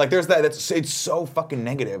 Yeah. Like there's that. It's so fucking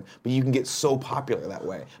negative, but you can get so popular that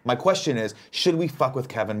way. My question is, should we fuck with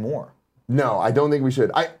Kevin more? No, I don't think we should.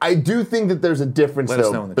 I do think that there's a difference Let us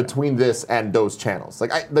know though in the between this and those channels.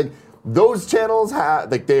 Like those channels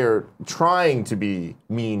they're trying to be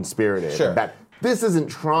mean spirited. Sure. This isn't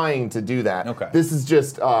trying to do that. Okay. This is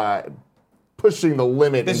just pushing the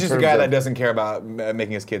limit. This is just a guy that doesn't care about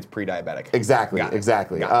making his kids pre-diabetic. Exactly, Got it.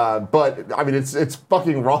 exactly. Got it. But I mean, it's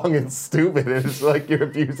fucking wrong and stupid. It's like you're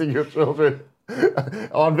abusing your children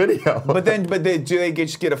on video. But do they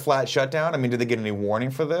just get a flat shutdown? I mean, do they get any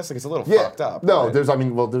warning for this? Like, it's a little yeah, fucked up. no, right?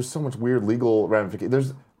 there's so much weird legal ramifications.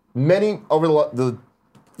 There's many over the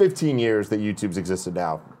 15 years that YouTube's existed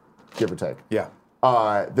now, give or take. Yeah.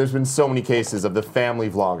 There's been so many cases of the family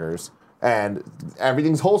vloggers, and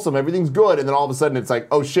everything's wholesome, everything's good, and then all of a sudden it's like,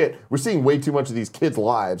 oh shit, we're seeing way too much of these kids'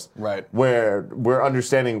 lives. Right. Where we're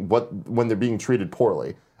understanding when they're being treated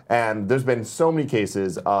poorly. And there's been so many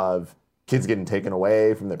cases of kids getting taken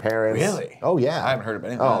away from their parents. Really? Oh yeah. I haven't heard of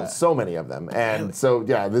any of that. So many of them. And Really? so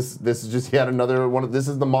yeah, this is just yet another one. This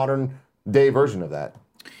is the modern day version of that.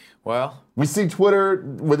 Well, We see Twitter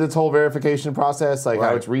with its whole verification process, like how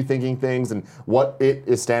Right. it's rethinking things and what it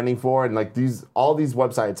is standing for, and like all these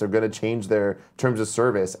websites are going to change their terms of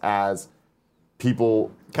service as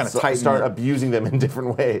people Kinda tighten start it. abusing them in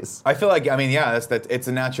different ways. I feel like it's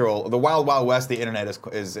a natural. The wild west, the internet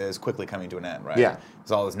is quickly coming to an end, right? Yeah.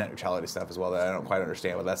 There's all this net neutrality stuff as well that I don't quite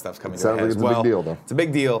understand, but that stuff's coming to Sounds an end like as it's a big well. deal, though. It's a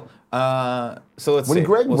big deal. So let's see. When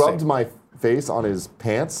Greg We'll rubbed see. my face on his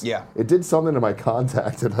pants, Yeah. it did something to my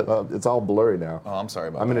contact, and it's all blurry now. Oh, I'm sorry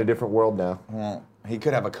about I'm that. in a different world now. Well, he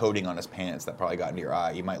could have a coating on his pants that probably got into your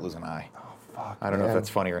eye. You might lose an eye. Oh, fuck, I don't know if man. that's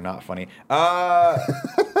funny or not funny.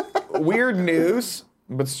 Weird news,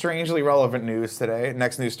 but strangely relevant news today.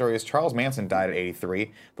 Next news story is Charles Manson died at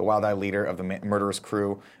 83. The wild-eyed leader of the murderous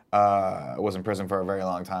crew was in prison for a very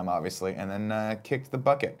long time, obviously, and then kicked the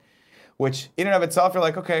bucket. Which, in and of itself, you're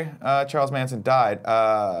like, okay, Charles Manson died.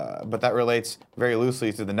 But that relates very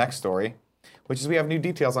loosely to the next story, which is we have new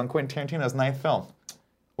details on Quentin Tarantino's 9th film,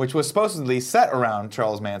 which was supposedly set around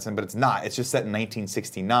Charles Manson, but it's not. It's just set in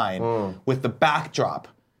 1969 with the backdrop.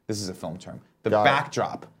 This is a film term. The Got it.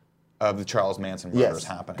 backdrop of the Charles Manson murders Yes,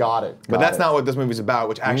 happening. got it. But got that's it. not what this movie's about,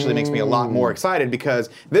 which actually makes me a lot more excited because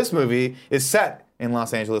this movie is set in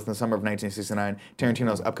Los Angeles in the summer of 1969.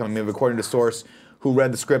 Tarantino's upcoming movie, according to source who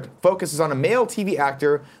read the script, focuses on a male TV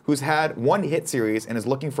actor who's had one hit series and is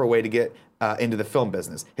looking for a way to get into the film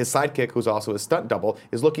business. His sidekick, who's also his stunt double,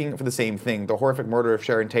 is looking for the same thing. The horrific murder of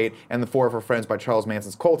Sharon Tate and the 4 of her friends by Charles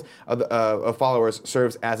Manson's cult of followers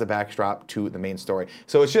serves as a backdrop to the main story.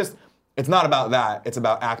 So it's not about that. It's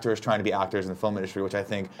about actors trying to be actors in the film industry, which I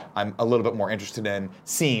think I'm a little bit more interested in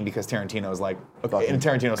seeing because Tarantino is like, okay, in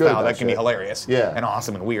Tarantino's good at style, that that can be shit. hilarious Yeah. and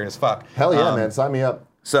awesome and weird as fuck. Hell yeah, man. Sign me up.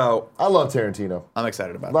 So I love Tarantino. I'm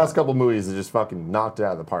excited about Last that. couple movies that just fucking knocked it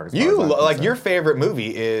out of the park. as far You as I'm like concerned. your favorite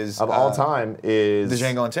movie is of all time is the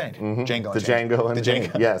Django Unchained. Django The Unchained. Django The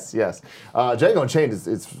Unchained. Django. Yes, yes. Django Unchained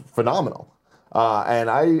is phenomenal,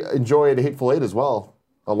 and I enjoyed Hateful Eight as well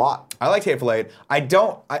a lot. I liked Hateful Eight.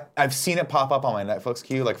 I've seen it pop up on my Netflix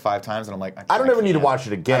queue like 5 times, and I'm like, I don't ever need to can't. watch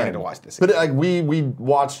it again. I don't need to watch this. But Again. like we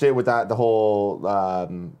watched it with the whole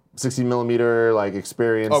 60 millimeter like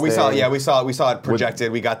experience. Oh, we saw. thing. Yeah, we saw it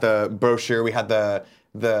projected. We got the brochure. We had the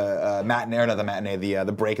matinee, or not the matinee,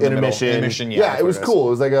 the break in Intermission. the middle. Intermission. Yeah, that's it was what cool. It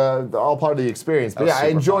was like all part of the experience. But was yeah, I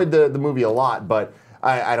super enjoyed the movie a lot. But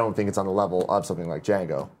I don't think it's on the level of something like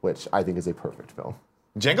Django, which I think is a perfect film.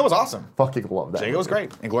 Django was awesome. Fucking love that. Django was movie.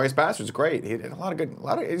 great. Inglourious Basterds was great. He did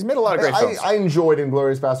he's made a lot of great films. I enjoyed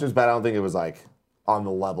Inglourious Basterds, but I don't think it was like on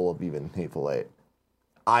the level of even Hateful Eight.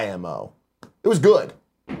 IMO. It was good.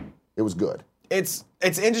 It was good. It's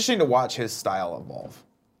interesting to watch his style evolve,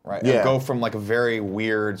 right? Yeah. And go from like a very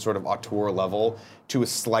weird sort of auteur level to a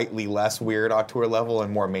slightly less weird auteur level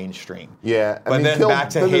and more mainstream. Yeah. But then back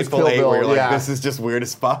to then there's Hateful Kill Eight, where Bill, you're like, yeah. this is just weird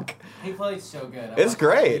as fuck. Hateful Eight's so good. I It's watched it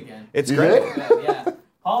great. again. It's You great. did? Good, yeah.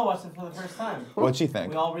 Paul watched it for the first time. What'd she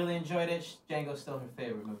think? We all really enjoyed it. Django's still her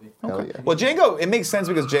favorite movie. Hell yeah. Well, Django, it makes sense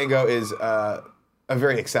because Django is a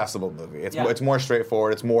very accessible movie. It's Yeah. it's more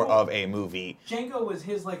straightforward. It's more of a movie. Django was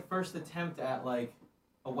his like first attempt at like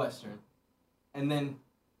a western, and then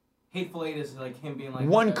Hateful Eight is like him being like.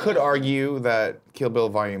 One okay, could western. argue that Kill Bill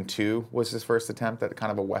Volume 2 was his first attempt at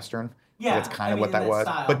kind of a western. Yeah, That's kind I of mean, what in that that was.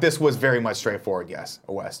 style. But this was very much straightforward, yes,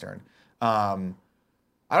 a western. I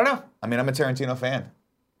don't know. I mean, I'm a Tarantino fan.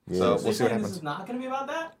 So Yeah. we'll So you're see what saying happens. this is not going to be about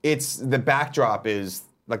that? It's the backdrop is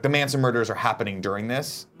like the Manson murders are happening during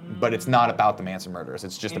this, but it's not about the Manson murders.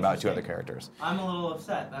 It's just about 2 other Interesting. characters. I'm a little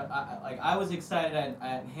upset. I was excited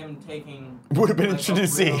at him taking. Would have been like, interesting to a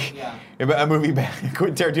see real- Yeah. a movie,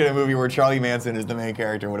 Quentin Tarantino movie where Charlie Manson is the main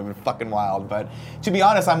character would have been fucking wild. But to be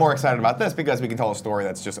honest, I'm more excited about this because we can tell a story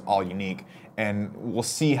that's just all unique, and we'll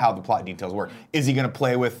see how the plot details work. Is he going to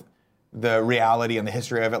play with the reality and the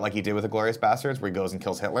history of it like he did with Inglourious Basterds, where he goes and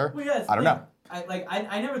kills Hitler? Well, yeah, I don't know.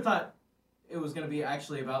 I never thought it was going to be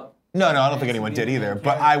actually about. No, I don't think Manson anyone being did the either. main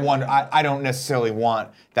But I character. wonder. I don't necessarily want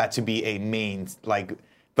that to be a main like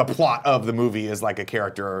the plot of the movie is like a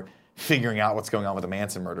character figuring out what's going on with the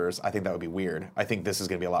Manson murders. I think that would be weird. I think this is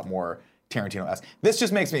going to be a lot more Tarantino-esque. This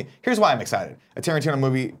just makes me. Here's why I'm excited. A Tarantino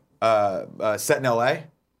movie set in L.A.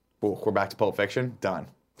 Ooh, we're back to Pulp Fiction. Done.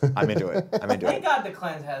 I'm into it. I'm into Thank it. God the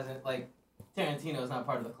cleanse hasn't like Tarantino is not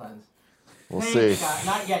part of the cleanse. We'll Thank see. God.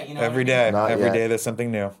 Not yet. You know. Every what I mean? day. Not Every yet. day there's something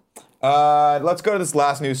new. Let's go to this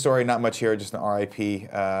last news story. Not much here, just an RIP.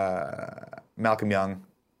 Malcolm Young,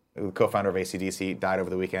 the co-founder of AC/DC, died over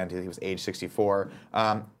the weekend. He was age 64.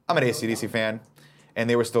 I'm an AC/DC fan, and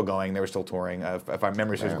they were still going. They were still touring. If my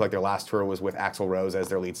memory serves me correct, their last tour was with Axl Rose as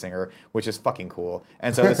their lead singer, which is fucking cool.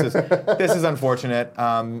 And so this is this is unfortunate.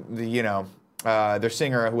 Their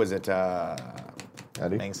singer, who was it?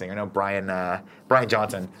 Eddie? main singer. No, Brian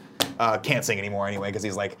Johnson can't sing anymore anyway because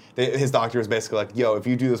he's like his doctor is basically like, yo, if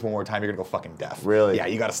you do this one more time, you're gonna go fucking deaf. Really? Yeah,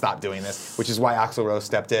 you got to stop doing this. Which is why Axl Rose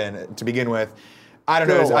stepped in to begin with. I don't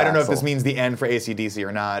Good know. old I don't know if Axl. this means the end for AC/DC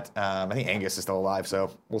or not. I think Angus is still alive,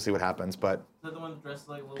 so we'll see what happens. But Is that the one dressed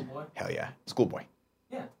like a little boy? hell yeah, schoolboy.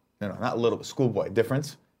 Yeah. No, not little, schoolboy.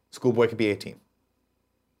 Difference. Schoolboy could be 18.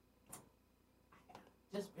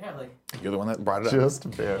 Just barely. You're the one that brought it up.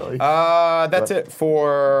 Just barely. That's it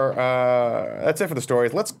for the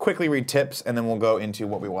stories. Let's quickly read tips, and then we'll go into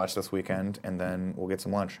what we watched this weekend, and then we'll get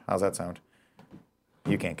some lunch. How's that sound?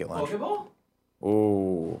 You can't get lunch. Pokeball?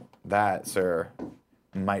 Ooh, that, sir,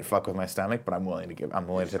 might fuck with my stomach, but I'm willing to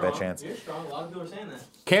take that chance. You're strong. A lot of people are saying that.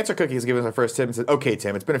 Cancer Cookie has given us our first tip and said, "Okay,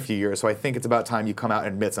 Tim, it's been a few years, so I think it's about time you come out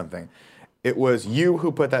and admit something. It was you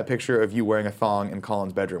who put that picture of you wearing a thong in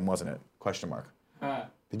Colin's bedroom, wasn't it?" Question mark.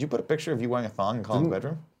 Did you put a picture of you wearing a thong in Colin's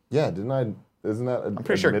bedroom? Yeah, didn't I? Isn't that? I'm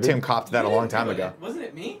pretty sure Tim copped that a long time ago. Wasn't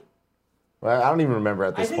it me? I don't even remember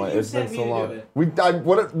at this think point. you It's been sent so me to long.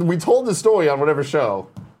 do it. We told the story on whatever show.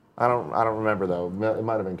 I don't remember though. It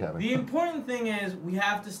might have been Kevin. The important thing is we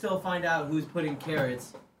have to still find out who's putting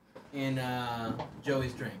carrots in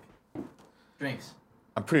Joey's drinks.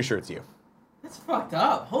 I'm pretty sure it's you. That's fucked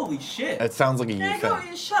up. Holy shit. It sounds like a you Yeah,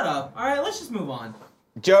 thing. shut up. All right, let's just move on.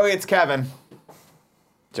 Joey, it's Kevin.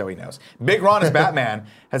 Joey knows. Big Ron as Batman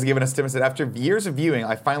has given us a tip and said, after years of viewing,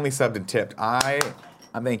 I finally subbed and tipped.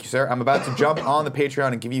 Thank you, sir. I'm about to jump on the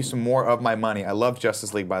Patreon and give you some more of my money. I love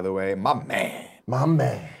Justice League, by the way. My man. My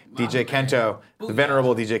man. DJ Kento, the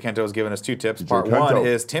venerable DJ Kento has given us 2 tips. Part Kento. 1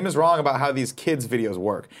 is Tim is wrong about how these kids' videos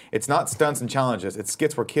work. It's not stunts and challenges. It's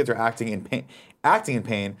skits where kids are acting in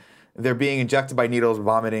pain. They're being injected by needles,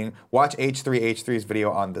 vomiting. Watch H3H3's video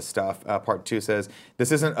on this stuff. Part 2 says,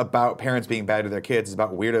 this isn't about parents being bad to their kids. It's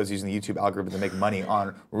about weirdos using the YouTube algorithm to make money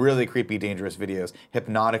on really creepy, dangerous videos.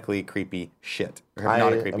 Hypnotically creepy shit. I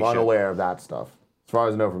am unaware of that stuff. As far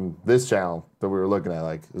as I know from this channel that we were looking at,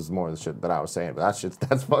 like, this is more of the shit that I was saying, but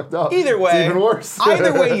that's fucked up. Either way. It's even worse.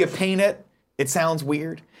 Either way you paint it, it sounds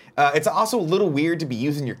weird. It's also a little weird to be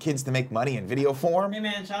using your kids to make money in video form. Hey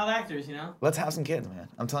man, child actors, you know? Let's have some kids, man.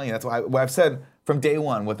 I'm telling you, that's why what I've said from day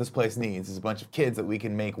one, what this place needs is a bunch of kids that we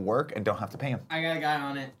can make work and don't have to pay them. I got a guy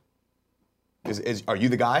on it. Are you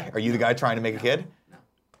the guy? Are you the guy trying to make a kid? No.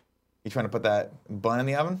 You trying to put that bun in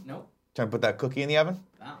the oven? Nope. Trying to put that cookie in the oven?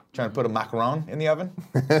 No. Trying to put a macaron in the oven?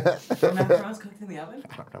 Are macarons cooked in the oven?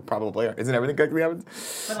 I don't know, probably. Isn't everything cooked in the oven?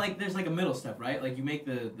 But like, there's like a middle step, right? Like you make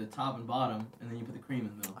the top and bottom, and then you put the cream in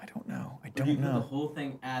the middle. I don't know. I Or do don't you put the know. whole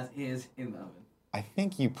thing as is in the oven? I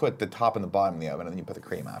think you put the top and the bottom in the oven and then you put the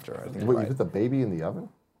cream after. I think you're Wait, right. you put the baby in the oven?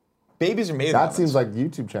 Babies are made in That ovens. seems like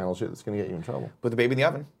YouTube channel shit that's going to get you in trouble. Put the baby in the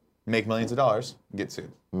oven, make millions of dollars, get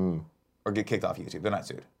sued. Or get kicked off YouTube. They're not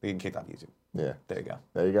sued. They get kicked off YouTube. Yeah. There you go.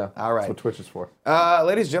 There you go. All right. That's what Twitch is for.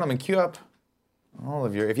 Ladies and gentlemen, queue up all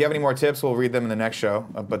of your. If you have any more tips, we'll read them in the next show.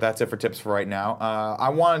 But that's it for tips for right now. I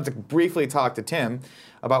wanted to briefly talk to Tim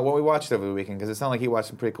about what we watched over the weekend because it sounded like he watched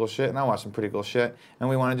some pretty cool shit and I watched some pretty cool shit. And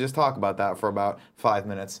we want to just talk about that for about 5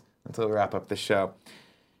 minutes until we wrap up the show.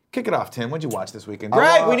 Kick it off, Tim. What'd you watch this weekend?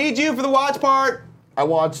 Greg, we need you for the watch part. I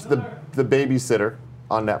watched the Babysitter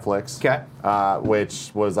on Netflix. Okay.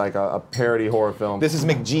 Which was like a parody horror film. This is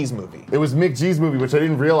McGee's movie. It was Mick G's movie, which I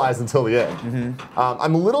didn't realize until the end. Mm-hmm.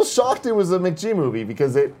 I'm a little shocked it was a Mick G movie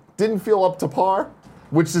because it didn't feel up to par,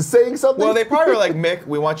 which is saying something. Well, they probably were like, Mick,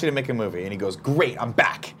 we want you to make a movie. And he goes, great, I'm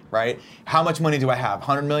back, right? How much money do I have?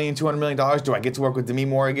 $100 million, $200 million? Do I get to work with Demi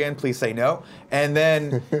Moore again? Please say no. And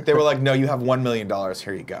then they were like, no, you have $1 million.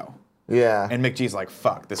 Here you go. Yeah. And Mick G's like,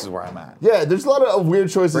 fuck, this is where I'm at. Yeah, there's a lot of weird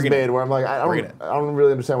choices Bring it made in. where I'm like, I Bring it in. don't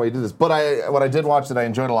really understand why you did this. But what I did watch that I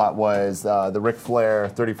enjoyed a lot was the Ric Flair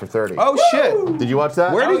 30 for 30. Oh, shit. Did you watch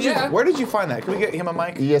that? Where yeah. did you find that? Can we get him a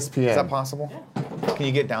mic? ESPN. Is that possible? Can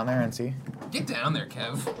you get down there and see? Get down there,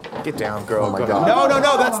 Kev. Get down, girl. Oh my Go God. ahead.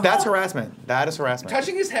 No, that's harassment. That is harassment.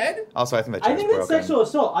 Touching his head? Also, I think that I chair's think that's broken. sexual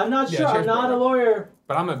assault. I'm not Yeah, sure. I'm chair's not a broken. lawyer.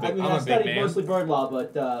 But I'm a I big, mean, I'm I a big studied man. mostly bird law,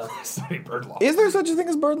 but Study bird law. Is there such a thing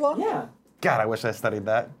as bird law? yeah. God, I wish I studied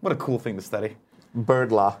that. What a cool thing to study.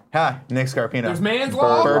 Bird law. Ha, Nick Scarpino. There's man's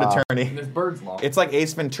law. Bird law. attorney. And there's bird's law. It's like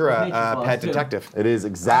Ace Ventura, Nature's laws, Pet too. Detective. It is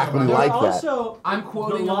exactly There like are that. also I'm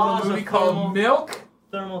quoting the a laws movie of called Milk,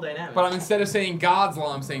 thermodynamics. but instead of saying God's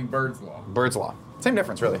law, I'm saying bird's law. Bird's law. Same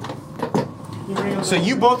difference, really. So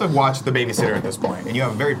you both have watched The Babysitter at this point, and you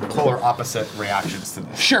have very polar opposite reactions to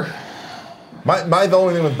this. Sure. The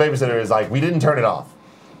only thing with Babysitter is like we didn't turn it off.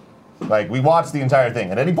 Like we watched the entire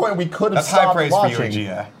thing. At any point we could have That's high stopped praise for you, watching.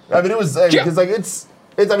 Gia. I mean, it was because like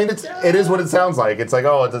it is what it sounds like. It's like,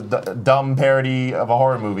 oh, it's a dumb parody of a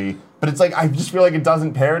horror movie, but it's like I just feel like it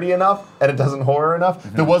doesn't parody enough and it doesn't horror enough.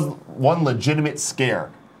 There was one legitimate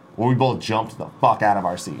scare where we both jumped the fuck out of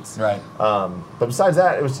our seats. Right. But besides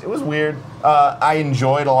that, it was weird. I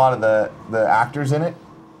enjoyed a lot of the actors in it.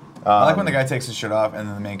 I like when the guy takes his shirt off and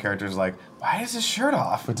then the main character is like, why is his shirt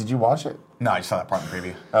off? But did you watch it? No, I just saw that part in the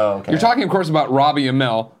preview. Oh, okay. You're talking, of course, about Robbie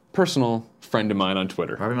Amell, personal friend of mine on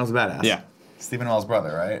Twitter. Robbie Amell's a badass. Yeah. Stephen Amell's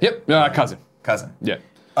brother, right? Yep, cousin. Cousin. Yeah.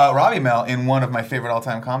 Robbie Amell in one of my favorite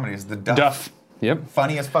all-time comedies, The Duff. Duff. Yep.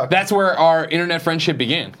 Funny as fuck. That's where our internet friendship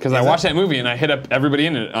began. Because I watched that movie and I hit up everybody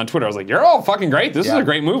in it on Twitter. I was like, you're all fucking great. This is a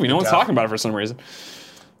great movie. No one's talking about it for some reason.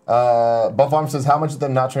 Buff Arm says, how much of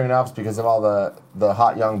them not turning off is because of all the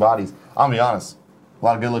hot young bodies? I'll be honest, a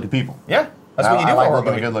lot of good looking people. Yeah. That's what you do I for like a horror looking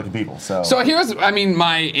at movie. good looking people. So So here's,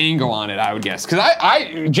 my angle on it, I would guess.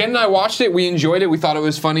 Because Jen and I watched it, we enjoyed it, we thought it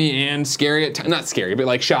was funny and scary at times. Not scary, but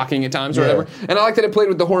like shocking at times or Yeah. whatever. And I like that it played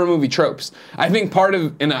with the horror movie tropes. I think part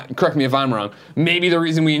of, and correct me if I'm wrong, maybe the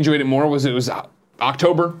reason we enjoyed it more was it was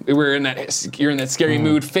October. You're in that scary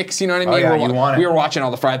mood fix, you know what I mean? Oh, yeah, you want it. We were watching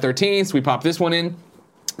all the Friday 13th, we popped this one in.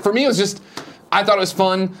 For me, it was just, I thought it was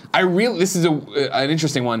fun. This is an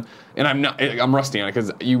interesting one, and I'm rusty on it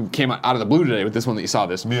because you came out of the blue today with this one that you saw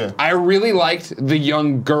this. Yeah. I really liked the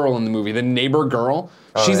young girl in the movie, the neighbor girl.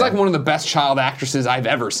 She's yeah. like one of the best child actresses I've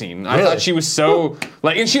ever seen. I Really? thought she was so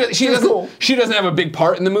like, and she doesn't cool. she doesn't have a big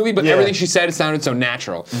part in the movie, but Yeah. everything she said sounded so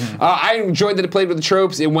natural. I enjoyed that it played with the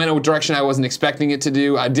tropes. It went a direction I wasn't expecting it to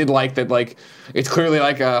do. I did like that, like it's clearly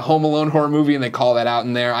like a Home Alone horror movie, and they call that out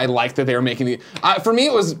in there. I liked that they were making the. For me,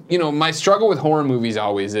 it was my struggle with horror movies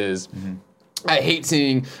always is. I hate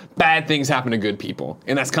seeing bad things happen to good people,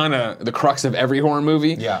 and that's kind of the crux of every horror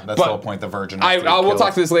movie. Yeah, that's But the whole point. The Virgin. we'll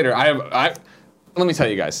talk to this later. Let me tell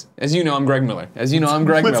you guys. As you know, I'm Greg Miller. As you know, I'm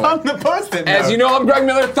Greg What's Miller. on the post-it As note? you know, I'm Greg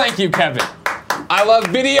Miller. Thank you, Kevin. I love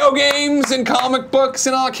video games and comic books,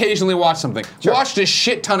 and I'll occasionally watch something. Watched a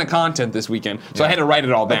shit ton of content this weekend, so I had to write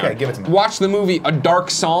it all down. Okay, give it to me. Watched the movie A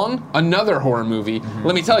Dark Song, another horror movie.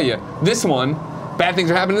 Let me tell you, this one, bad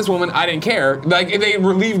things are happening to this woman. I didn't care. Like they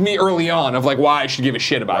relieved me early on of like why I should give a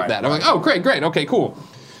shit about that. I'm like, oh, great, okay, cool.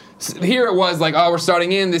 Here it was like, oh, we're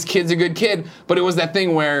starting in. This kid's a good kid, but it was that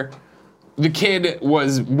thing where the kid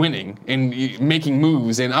was winning and making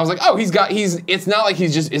moves, and I was like, oh, it's not like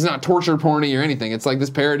it's not torture porny or anything. It's like this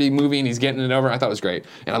parody movie, and he's getting it over. I thought it was great,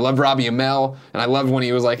 and I loved Robbie Amell, and I loved when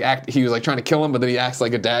he was like trying to kill him, but then he acts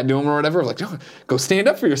like a dad to him or whatever. I was like, oh, go stand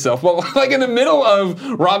up for yourself. Well, like in the middle of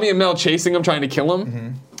Robbie Amell chasing him, trying to kill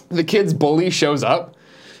him, the kid's bully shows up.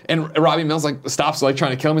 And Robbie Mills like stops like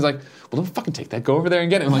trying to kill him. He's like, well, don't fucking take that. Go over there and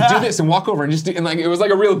get it. And like do this and walk over and just do. And like it was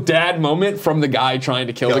like a real dad moment from the guy trying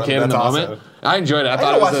to kill the kid in the That's moment. awesome. I enjoyed it. I thought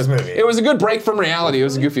gotta it watch was this movie. It was a good break from reality. It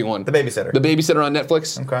was a goofy one. The Babysitter. The Babysitter on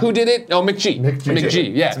Netflix. Okay. Who did it? Oh, McG.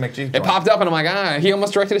 McG. Yeah. It's a McG It joint. popped up and I'm like, he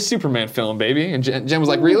almost directed a Superman film, baby. And Jen was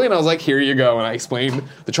like, really? And I was like, here you go. And I explained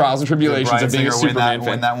the trials and tribulations Bryan of being a Singer Superman fan.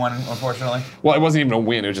 win that one, unfortunately. Well, it wasn't even a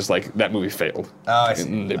win. It was just like that movie failed. Oh, I see.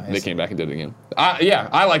 And Nice. they came back and did it again. Yeah,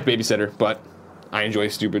 I like Babysitter, but I enjoy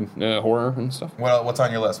stupid horror and stuff. What's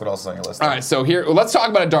on your list? What else is on your list? All right, so let's talk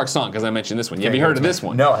about A Dark Song, because I mentioned this one. Have you heard of this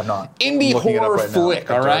one? No, I have not. Indie Looking it up horror right now. flick,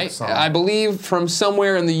 A all Dark right? Song. I believe from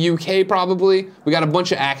somewhere in the UK, probably. We got a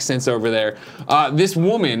bunch of accents over there. This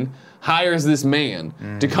woman hires this man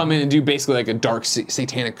to come in and do basically like a dark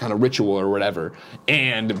satanic kind of ritual or whatever,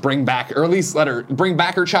 and bring back, or at least bring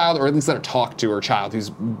back her child, or at least let her talk to her child who's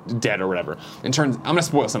dead or whatever. I'm gonna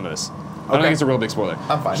spoil some of this. I don't think it's a real big spoiler.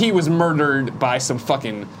 I'm fine. He was murdered by some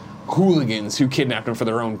fucking hooligans who kidnapped him for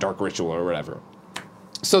their own dark ritual or whatever.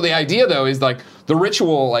 So the idea though is like the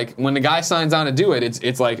ritual, like when the guy signs on to do it,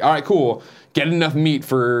 it's like, all right, cool, get enough meat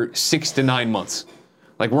for 6 to 9 months.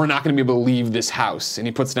 Like we're not gonna be able to leave this house. And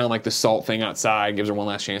he puts down like the salt thing outside, gives her one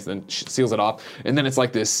last chance, then seals it off. And then it's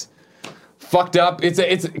like this fucked up, it's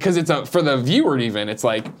for the viewer even, it's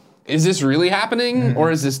like, is this really happening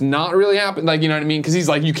or is this not really happening? Like, you know what I mean? Because he's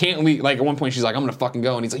like, you can't leave. Like at one point she's like, I'm gonna fucking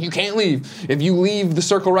go. And he's like, you can't leave. If you leave the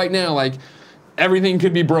circle right now, like everything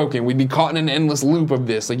could be broken. We'd be caught in an endless loop of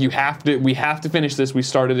this. Like we have to finish this. We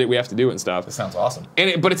started it. We have to do it and stuff. That sounds awesome.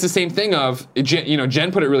 But it's the same thing of,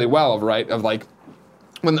 Jen put it really well, right? Of like,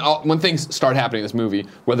 when things start happening in this movie,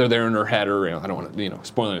 whether they're in her head or, I don't want to,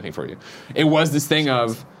 spoil anything for you. It was this thing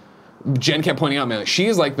of, Jen kept pointing out, man, she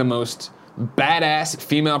is like the most badass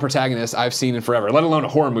female protagonist I've seen in forever, let alone a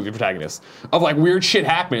horror movie protagonist. Of like weird shit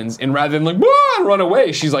happens, and rather than like, and run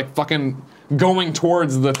away, she's like fucking going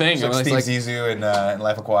towards the thing. It's like And Steve it's Zissou in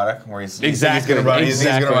Life Aquatic, where he's Exactly, gonna run, he's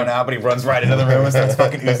gonna run out, but he runs right into the room and starts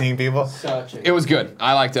fucking oozing people. it was good.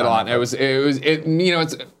 I liked it a lot.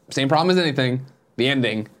 It's same problem as anything. The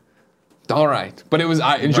ending, all right, but it was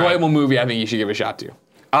an enjoyable movie. I think you should give a shot to.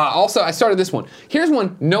 Also, I started this one. Here's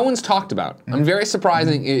one no one's talked about. I'm very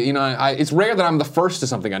surprising. You know, it's rare that I'm the first to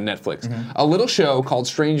something on Netflix. A little show called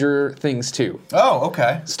Stranger Things 2. Oh,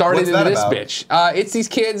 okay. Started What's in that this about? bitch. It's these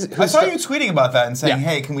kids who I saw you tweeting about that and saying, Yeah.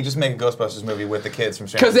 "Hey, can we just make a Ghostbusters movie with the kids from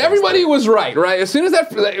Stranger because Things?" everybody was right. As soon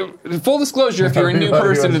as full disclosure, if you're a new Everybody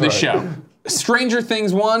person to was the right. show. Stranger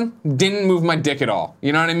Things 1 didn't move my dick at all.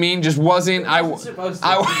 You know what I mean? Just wasn't. supposed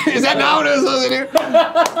to. Is that not what it was supposed to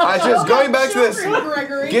do? I just going back to this.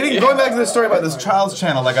 Gregory. Going back to this story about this child's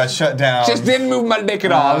channel that got shut down. Just didn't move my dick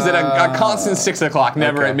at all. I was at a constant 6 o'clock,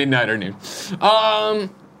 never Okay. at midnight or noon.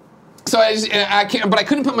 So I can't, but I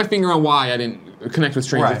couldn't put my finger on why I didn't connect with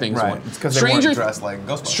Stranger Things right. 1. It's because they weren't dressed like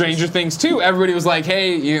Ghostbusters. Stranger Things 2. Everybody was like,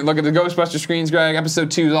 hey, you look at the Ghostbuster screens, Greg. Episode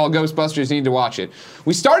 2 is all Ghostbusters. You need to watch it.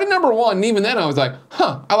 We started number 1, and even then I was like,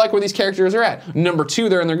 I like where these characters are at. Number 2,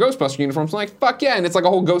 they're in their Ghostbuster uniforms. I'm like, fuck yeah. And it's like a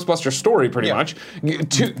whole Ghostbuster story, pretty much.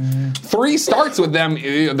 3 starts with them,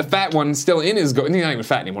 the fat one still in his, he's not even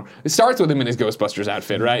fat anymore. It starts with him in his Ghostbusters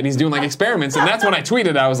outfit, right? And he's doing like experiments. And that's when I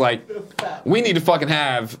tweeted, I was like, we need to fucking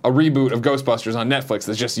have a reboot of Ghostbusters on Netflix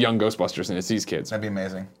that's just young Ghostbusters and it's these kids. That'd be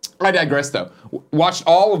amazing. I digress, though. Watched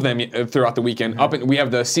all of them throughout the weekend. We have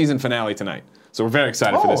the season finale tonight, so we're very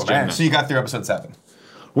excited for this. Man. So you got through episode 7.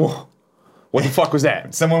 Whoa. What the fuck was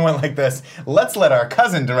that? Someone went like this. Let's let our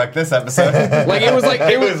cousin direct this episode. Like it was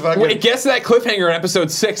fucking- it gets to that cliffhanger in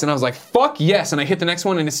episode 6, and I was like, "Fuck yes!" And I hit the next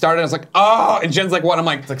one, and it started. I was like, "Oh!" And Jen's like, "What?" I'm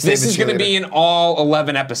like, like "This Save is the going to be Cheerleader. an all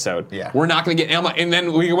 11 episode. Yeah. We're not going to get." And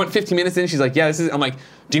then we went 15 minutes in. She's like, "Yeah, this is." I'm like,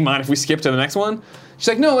 "Do you mind if we skip to the next one?" She's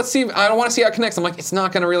like, "No, let's see. I don't want to see how it connects." I'm like, "It's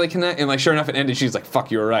not going to really connect." And like, sure enough, it ended. She's like,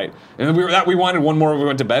 "Fuck, you were right." And then we wanted one more. We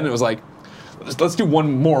went to bed, and it was like, let's do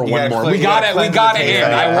one more. You We gotta gotta cleanse end. the taste.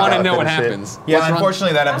 I want to know what Finish it. happens. Yeah, What's wrong?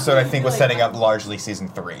 unfortunately, that episode I think was setting up largely season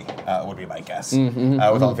 3. Would be my guess with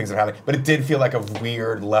all the things that are happening. But it did feel like a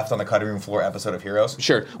weird left on the cutting room floor episode of Heroes.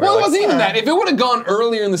 Sure. Where Well, it like, wasn't even that. If it would have gone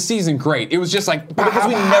earlier in the season, great. It was just like Because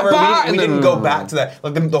we didn't go back to that.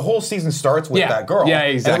 Like the whole season starts with Yeah. that girl. Yeah,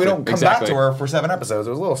 And exactly. then we don't come Exactly. back to her for 7 episodes.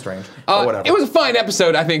 It was a little strange. But whatever. It was a fine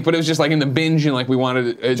episode, I think, but it was just like in the binge and like we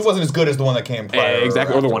wanted it. It wasn't as good as the one that came prior.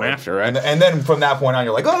 exactly, or the one afterward. after, right? And then from that point on,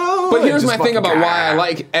 you're like, oh. But here's just my thing fucking- about why I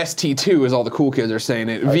like ST2, as all the cool kids are saying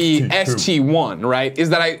it, v ST1, right? Is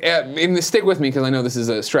that and stick with me because I know this is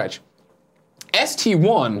a stretch.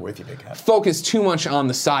 ST1 With you, big cat. focused too much on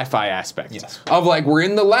the sci-fi aspect Yes. of like we're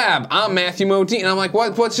in the lab. I'm Matthew Modine, and I'm like,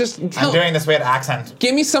 what's just I'm doing this weird accent.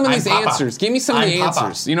 give me some of I'm these Papa. answers. Give me some of I'm the Papa.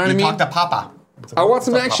 answers. You know what I mean? Talk to Papa. I want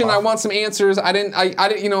some What's up, action. Papa? I want some answers. I didn't,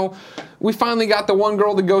 you know, we finally got the one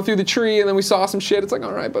girl to go through the tree and then we saw some shit. It's like,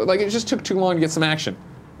 all right, but like it just took too long to get some action.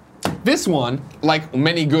 This one, like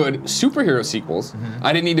many good superhero sequels,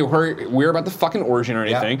 I didn't need to worry about the fucking origin or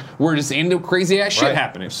anything. Yeah. We're just into crazy ass shit Right.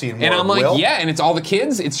 happening. We're seeing And more I'm of like, Will. yeah, and it's all the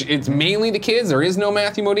kids. It's mainly the kids. There is no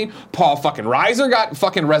Matthew Modine. Paul fucking Reiser got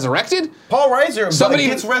fucking resurrected. Paul Reiser Somebody-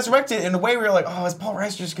 gets resurrected in a way where you're like, oh, is Paul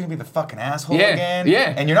Reiser just going to be the fucking asshole Yeah, again?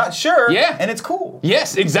 yeah. And you're not sure. Yeah. And it's cool.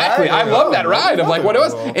 Yes, exactly. Right? I love that Oh, ride of like what it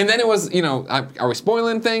was. well. And then it was, you know, are we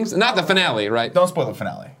spoiling things? Not the finale, right? Don't spoil the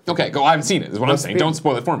finale. Okay, go. I haven't seen it. Is what I'm saying. Don't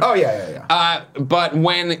spoil it for me. Oh, yeah. But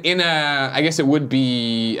when I guess it would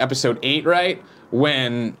be episode 8, right?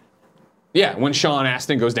 When Sean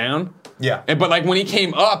Astin goes down. Yeah. But like when he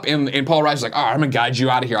came up and Paul Reiser's like, all right, I'm gonna guide you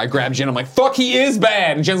out of here. I grabbed Jen. I'm like, fuck, he is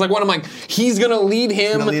bad. And Jen's like, what? I'm like, he's gonna lead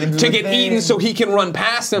him gonna lead him to to the get thing. eaten so he can run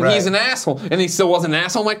past him. Right. He's an asshole. And he still wasn't an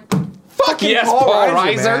asshole. I'm like, fuck yes, Paul Paul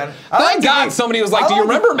Reiser, Reiser. man. I like Thank to God think- somebody was like, I do you like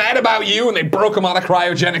to- remember Mad About You? And they broke him out of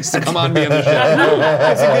cryogenics to come on being the show.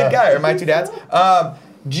 He's a good guy. Or my two dads.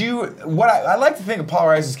 I like to think of Paul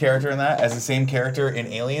Reiser's character in that as the same character in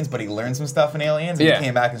Aliens, but he learned some stuff in Aliens. And Yeah. he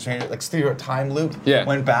came back and Stranger, like through a time loop. Yeah.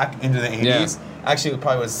 Went back into the 80s. Actually, it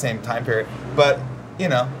probably was the same time period. But, you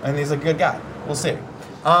know, and he's a good guy. We'll see.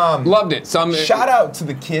 Loved it. So I'm Shout out to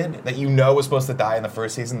the kid that you know was supposed to die in the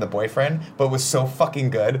first season, the boyfriend, but was so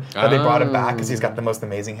fucking good that they brought him back because he's got the most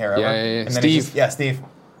amazing hair ever. Yeah. And then Steve. Steve.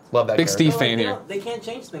 Love that Big character. Steve Well, fan you here. know, they can't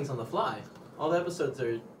change things on the fly. All the episodes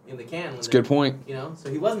are in the can. That's a good point. You know, so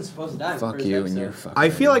he wasn't supposed to die. in the Fuck first you episode. and your fucking. I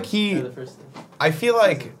feel like Or the first thing. I feel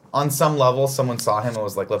like on some level someone saw him and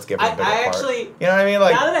was like, let's give him a bigger I part. actually, You know what I mean?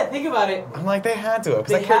 Like, now that I think about it, I'm like, they had to, because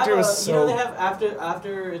they that character have was a, so you know, they have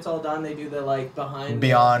after it's all done, they do the like behind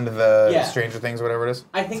beyond the Yeah. Stranger Things or whatever it is.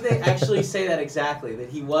 I think they actually say that exactly, that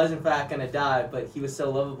he was in fact gonna die, but he was so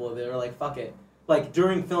lovable they were like, fuck it. Like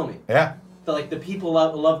during filming, Yeah. the people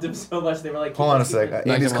loved him so much they were like, Hold on a keep it sec. secret.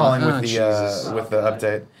 Andy's Like, calling oh, with Jesus. the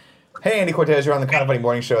update. Hey, Andy Cortez, you're on the Kind of Funny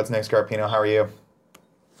Morning Show. It's Nick Scarpino. How are you?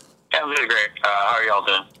 Yeah, I'm doing great. How are y'all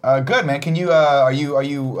doing? Good, man. Can you are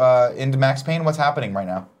you into Max Payne? What's happening right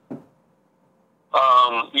now?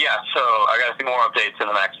 Yeah, so I got a few more updates in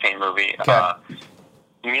the Max Payne movie. Okay.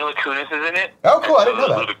 Mila Kunis is in it. Oh, cool, I didn't and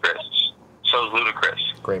know so is that. Ludacris. So is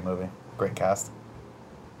Ludacris. Great movie. Great cast.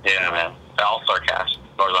 Yeah, man. All-star cast,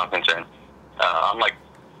 as far as I'm concerned. I'm like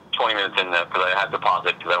 20 minutes in there because I had to pause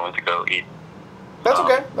it because I went to go eat. That's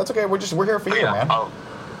okay. That's okay. We're here for But you, yeah, man.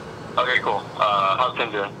 okay, cool. How's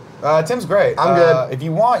Tim doing? Tim's great. I'm good. If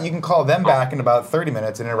you want, you can call them back in about 30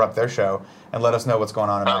 minutes and interrupt their show and let us know what's going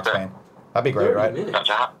on in Max Okay. Payne. That'd be great, 30 right? minutes.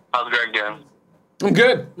 Gotcha. How's Greg doing? I'm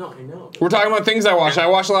good. No, I know. We're talking about things I watch. I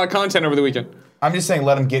watched a lot of content over the weekend. I'm just saying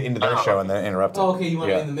let them get into their show and then interrupt it. Oh, okay, you want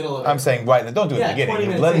to be in the middle of it. I'm saying, right, don't do it Yeah, at the 20 beginning.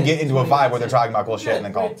 minutes Let them in, get into a 20 vibe where minutes they're in. talking about cool shit and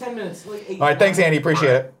then call. Right, 10 minutes. Like 8, All right, thanks, Andy.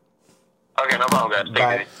 Appreciate it. Okay, no problem, guys.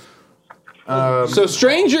 Take it easy. So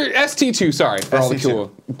Stranger ST2, sorry for all the ST2.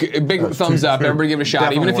 cool. Big thumbs up. Everybody give it a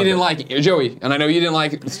shot. Even if you Definitely didn't like it. Joey, and I know you didn't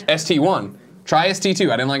like ST1. Try ST2.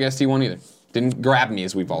 I didn't like ST1 either. Didn't grab me,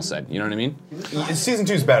 as we've all said. You know what I mean? Season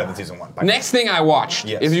 2 is better than season 1. Next thing I watched,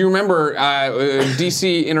 Yes. if you remember,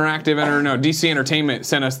 DC DC Entertainment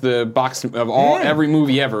sent us the box of every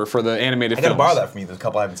movie ever for the animated I gotta films. borrow that from you. There's a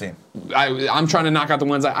couple I haven't seen. I'm trying to knock out the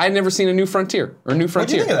ones I'd never seen. A New Frontier or New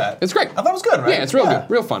Frontier. think of that? It's great. I thought it was good, right? Yeah, it's real Yeah.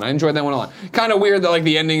 good, real fun. I enjoyed that one a lot. Kind of weird that like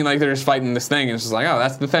the ending, like they're just fighting this thing, and it's just like, oh,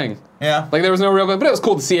 that's the thing. Yeah. Like there was no real, but it was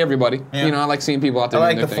cool to see everybody. Yeah. You know, I like seeing people out I there like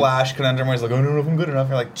doing the their thing. Flash conundrum where he's like, oh, I don't know if I'm good enough.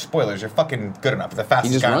 You're like, spoilers, you're fucking good enough. The fastest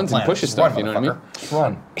He just guy on runs the and planet. pushes Just stuff, run, you know what I mean? motherfucker.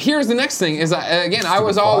 Run. Here's the next thing: is I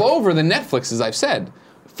was all clock. over the Netflix, as I've said.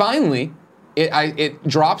 Finally, it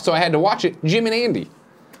dropped, so I had to watch it. Jim and Andy.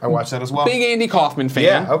 I watched that as well. Big Andy Kaufman fan.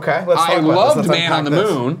 Yeah, okay, let's talk I about this. loved Let's Man on the unpack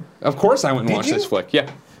this. Moon. Of course, I went and Did watched you? this flick. Yeah.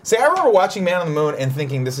 See, I remember watching Man on the Moon and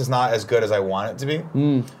thinking this is not as good as I want it to be.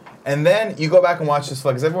 Hmm. And then you go back and watch this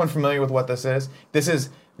flick. Is everyone familiar with what this is? This is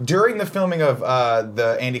during the filming of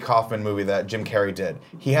the Andy Kaufman movie that Jim Carrey did.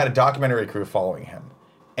 He had a documentary crew following him.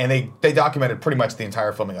 And they documented pretty much the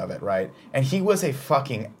entire filming of it, right? And he was a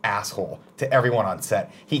fucking asshole to everyone on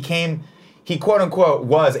set. He quote unquote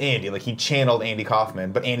was Andy, like he channeled Andy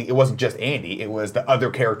Kaufman, but Andy, it wasn't just Andy, it was the other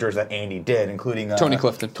characters that Andy did, including Tony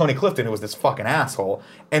Clifton. Tony Clifton, who was this fucking asshole.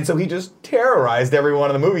 And so he just terrorized everyone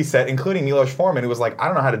on the movie set, including Milos Forman, who was like, I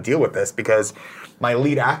don't know how to deal with this because my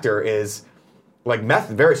lead actor is like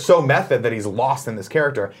method, so method that he's lost in this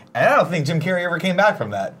character. And I don't think Jim Carrey ever came back from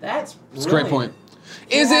that. That's It's a great point.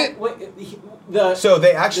 Is it? So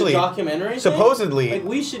they actually the documentary supposedly thing? Like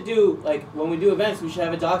we should do like when we do events, we should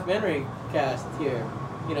have a documentary cast here.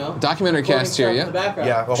 You know, Documentary Recording cast here, stuff yeah. in the background.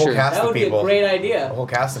 yeah, a whole Sure. cast That of would be people. a great A idea. whole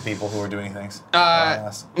cast of people who are doing things.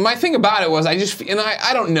 My thing about it was I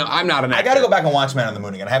don't know. I'm not an I actor. got to go back and watch Man on the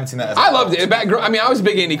Moon again. I haven't seen that. As I loved it. I mean, I was a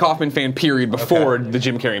big Andy Kaufman fan, period, before the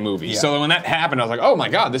Jim Carrey movie. Yeah. So when that happened, I was like, oh my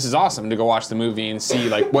god, this is awesome to go watch the movie and see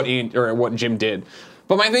like what Jim did.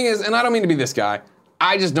 But my thing is, and I don't mean to be this guy,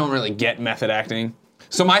 I just don't really get method acting.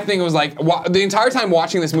 So my thing was like, the entire time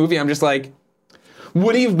watching this movie, I'm just like,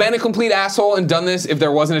 would he have been a complete asshole and done this if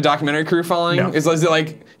there wasn't a documentary crew following? No. Is it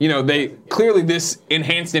like, you know, they clearly this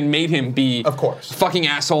enhanced and made him be Of course. a fucking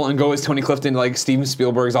asshole and go as Tony Clifton to like Steven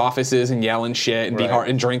Spielberg's offices and yell and shit and be Right. hard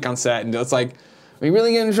and drink on set, and it's like, are you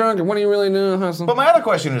really getting drunk or what are you really doing? But my other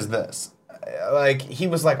question is this. Like, he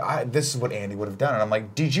was like, this is what Andy would have done. And I'm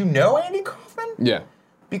like, did you know Andy Kaufman? Yeah.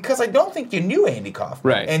 Because I don't think you knew Andy Kaufman.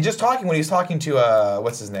 Right. And just talking, when he was talking to,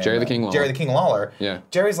 what's his name? Jerry the King Lawler. Jerry the King Lawler. Yeah.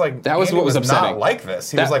 Jerry's like, That was Andy what was upsetting. not like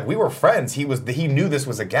this. He That- was like, we were friends. He knew this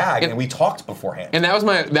was a gag, and we talked beforehand. And that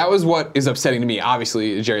was what is upsetting to me,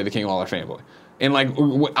 obviously, Jerry the King Lawler fanboy. And like,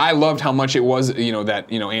 I loved how much it was, that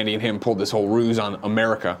Andy and him pulled this whole ruse on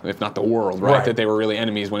America, if not the world, right? Right. That they were really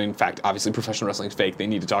enemies when, in fact, obviously, professional wrestling is fake. They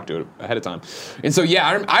need to talk to it ahead of time. And so,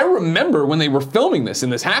 yeah, I remember when they were filming this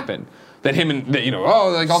and this happened, that him and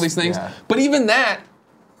like all these things. Yeah. But even that,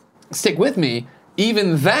 stick with me.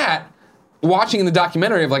 Even that. Watching the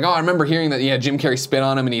documentary of like, I remember hearing that Jim Carrey spit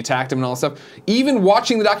on him and he attacked him and all that stuff. Even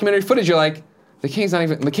watching the documentary footage, you're like, the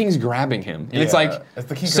King's grabbing him, and it's like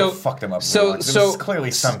the King could have fucked him up. So It was clearly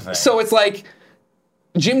something. So it's like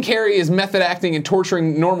Jim Carrey is method acting and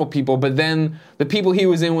torturing normal people, but then the people he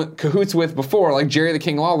was in cahoots with before, like Jerry the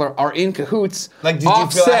King Lawler, are in cahoots. Like, did you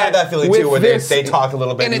feel? I had that feeling too, where they talked a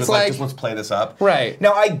little bit, and and he it's was like, like, just let's play this up. Right.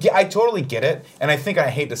 Now, I totally get it, and I think I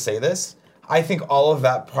hate to say this. I think all of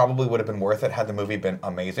that probably would have been worth it had the movie been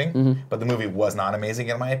amazing, but the movie was not amazing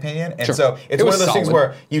in my opinion. And Sure. so it's It one was of those things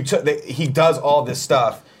solid. where he does all this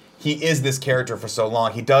stuff. He is this character for so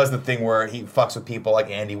long. He does the thing where he fucks with people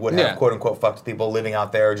like Andy would have, Yeah. quote unquote, fucked with people living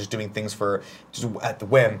out there, just doing things for just at the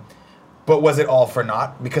whim. But was it all for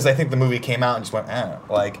naught? Because I think the movie came out and just went,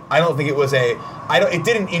 Like, I don't think it was it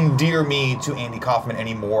didn't endear me to Andy Kaufman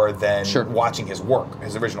any more than Sure. watching his work,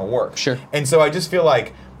 his original work. Sure. And so I just feel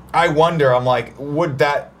like I wonder. I'm like, would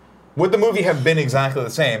the movie have been exactly the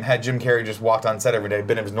same had Jim Carrey just walked on set every day,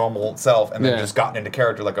 been his normal self, and then just gotten into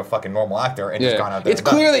character like a fucking normal actor and just gone out there? It's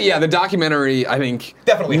clear that the documentary, I think,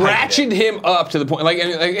 Definitely ratcheted him up to the point. Like,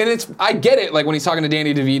 and it's, I get it. Like when he's talking to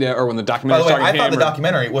Danny DeVito, or when the By documentary. the way, I thought the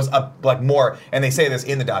documentary was like more, and they say this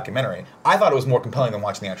in the documentary. I thought it was more compelling than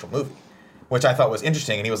watching the actual movie, which I thought was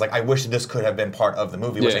interesting. And he was like, I wish this could have been part of the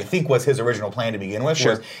movie, which I think was his original plan to begin with.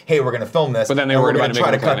 Sure. Was, hey, we're going to film this, but then they and were we're going to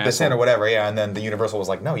try to cut an this in asshole. or whatever. Yeah, and then the Universal was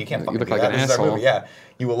like, no, you can't fucking look do like that. an This is our asshole. movie. Yeah,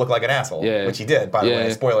 you will look like an asshole, which he did. By the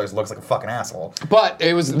way, spoilers, looks like a fucking asshole. But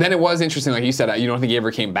it was interesting, like you said. You don't think he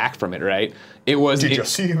ever came back from it, right? It was. Did you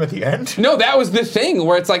see him at the end? No, that was the thing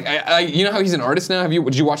where it's like, you know how he's an artist now?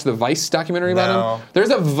 Did you watch the Vice documentary about him? There's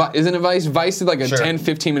isn't it Vice? Vice did like a 10,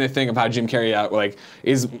 15-minute thing of how Jim Carrey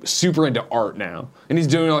is super into art now. And he's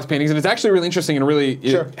doing all his paintings, and it's actually really interesting and really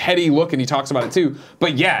heady look, and he talks about it too.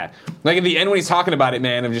 But yeah, like at the end when he's talking about it,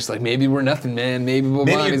 man, I'm just like, maybe we're nothing, man. Maybe blah,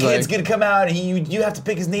 blah. Maybe your kid's gonna come out and you have to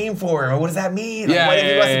pick his name for him. What does that mean? Like, what if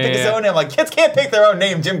he wants to pick his own name? Like, kids can't pick their own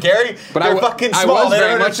name, Jim Carrey. But They're fucking small. I was They don't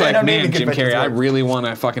very much understand like, how naming man, Jim conventions Carrey, I work. really want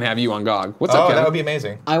to fucking have you on GOG. What's up, Kevin? That would be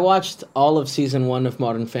amazing. I watched all of season 1 of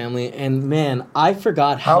Modern Family, and man, I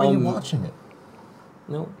forgot How are you watching it?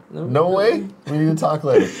 No way. We need to talk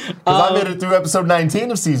later. Because I made it through episode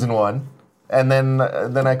 19 of season 1, and then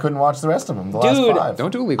I couldn't watch the rest of them. The last 5.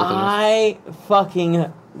 Don't do illegal things. I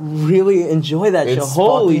fucking really enjoy that show. It's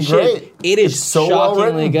Holy fucking shit. great. It is It's so well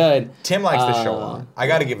shockingly written. good. Tim likes this show a lot. I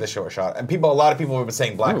got to give this show a shot. And a lot of people have been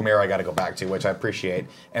saying Black Mirror I got to go back to, which I appreciate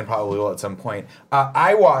and probably will at some point.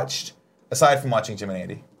 I watched, aside from watching Jim and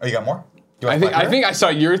Andy. Oh, you got more? You watch Black I Mirror? think I saw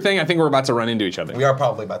your thing. I think we're about to run into each other. We are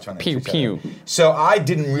probably about to run into Pew, each other. pew. So I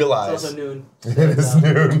didn't realize. Also noon. It is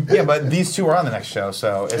noon. Yeah, but these two are on the next show,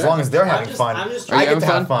 so as long as they're having fun, I'm just I trying- get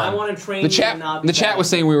to have fun. I want to train The you and not be chat bad. was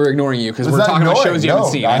saying we were ignoring you because Was we're that talking about annoying? shows you haven't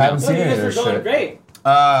No, seen. I I know. haven't No, seen you any guys of are this going shit. great.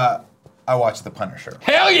 I watched The Punisher.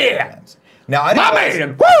 Hell yeah! Now I didn't My realize,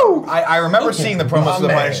 man! Woo! I remember seeing the promos of The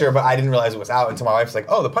My man. Punisher, but I didn't realize it was out until my wife's like,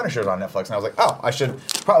 "Oh, The Punisher's on Netflix," and I was like, "Oh, I should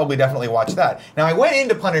probably definitely watch that." Now I went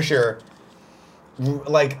into Punisher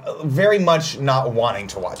like very much not wanting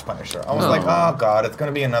to watch Punisher. I was like, "Oh God, it's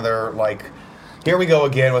gonna be another like." Here we go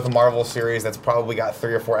again with a Marvel series that's probably got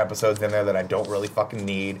 3 or 4 episodes in there that I don't really fucking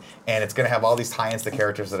need, and it's gonna have all these tie-ins to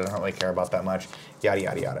characters that I don't really care about that much. Yada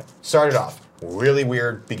yada yada. Started off really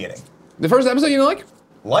weird beginning. The first episode you don't like?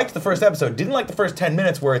 Liked the first episode. Didn't like the first 10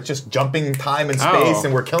 minutes where it's just jumping time and space Oh.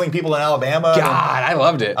 and we're killing people in Alabama. God, I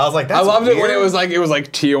loved it. I was like, I that's loved it when weird. it was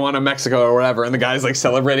like Tijuana, Mexico, or whatever, and the guy's like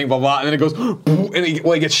celebrating, blah blah, and then it goes, and he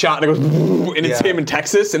gets shot, and it goes, and it's Yeah. him in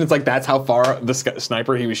Texas, and it's like that's how far the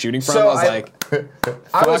sniper he was shooting from. So I was like,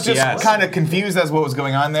 I was fuck just yes. kind of confused as what was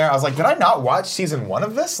going on there. I was like, did I not watch season 1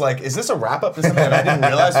 of this? Like, is this a wrap up to something that I didn't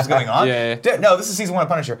realize was going on? Yeah. No, this is season 1 of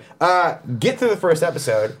Punisher. Get through the first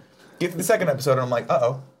episode, get to the second episode, and I'm like,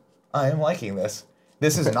 I am liking this.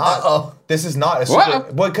 This is not. This is not a super.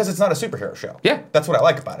 Well, because it's not a superhero show. Yeah. That's what I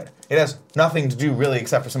like about it. It has nothing to do really,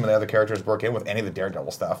 except for some of the other characters work in with any of the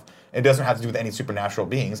Daredevil stuff. It doesn't have to do with any supernatural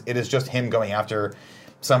beings. It is just him going after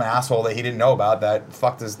some asshole that he didn't know about that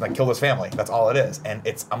killed his family. That's all it is. And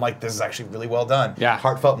I'm like, this is actually really well done. Yeah.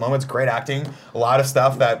 Heartfelt moments, great acting, a lot of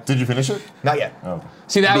stuff that. Did you finish it? Not yet. Oh.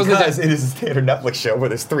 see that Because was the it is a standard Netflix show where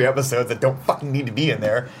there's 3 episodes that don't fucking need to be in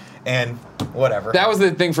there, and whatever. that was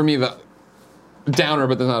the thing for me, the downer,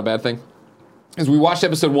 but that's not a bad thing. Is we watched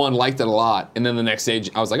episode 1, liked it a lot, and then the next stage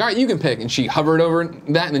I was like, all right, you can pick, and she hovered over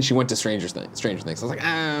that, and then she went to Stranger Things. I was like,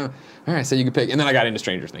 all right, so you can pick, and then I got into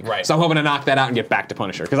Stranger Things. Right. So I'm hoping to knock that out and get back to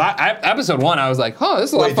Punisher, because episode 1 I was like, oh,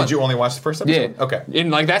 this is a lot Wait, of fun. did you only watch the first episode? Yeah. Okay. And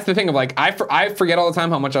like that's the thing of like I forget all the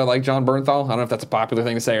time how much I like John Bernthal. I don't know if that's a popular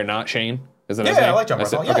thing to say or not. Shane. Is it his Yeah, I name? like John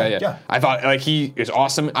That's Bernthal. it? Yeah, Okay, yeah. I thought like he is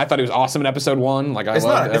awesome. I thought he was awesome in episode 1. Like It's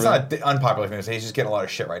loved not everything. an unpopular thing to say. He's just getting a lot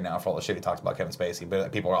of shit right now for all the shit he talks about Kevin Spacey.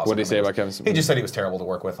 But people are also. What did he say about Kevin He Spacey? just said he was terrible to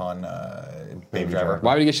work with on Baby Driver.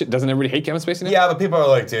 Why would he get shit? Doesn't everybody hate Kevin Spacey now? Yeah, but people are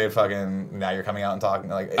like, dude, fucking. Now you're coming out and talking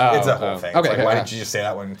like it's a whole thing. Okay, It's like, okay, why okay. didn't you just say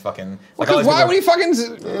that when fucking? Like, all Because these why people- would he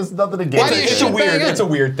fucking? There's nothing to Why get do you into. It's shit a weird. bang It's a in?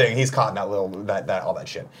 weird thing. He's caught in that little all that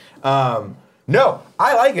shit. No,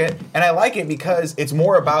 I like it, and I like it because it's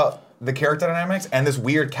more about the character dynamics and this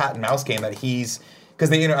weird cat and mouse game that he's.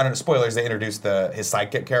 Because I don't know, spoilers, they introduced his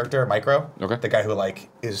sidekick character, Micro. Okay. The guy who like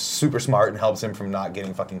is super smart and helps him from not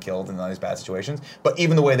getting fucking killed in all these bad situations. But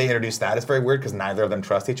even the way they introduced that is very weird because neither of them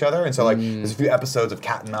trust each other. And so like there's a few episodes of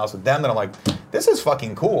cat and mouse with them that I'm like, this is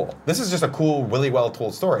fucking cool. This is just a cool, really well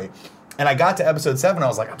told story. And I got to episode 7, I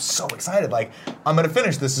was like, I'm so excited. Like, I'm gonna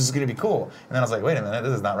finish this. This is gonna be cool. And then I was like, wait a minute,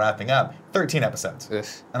 this is not wrapping up. 13 episodes. Ugh.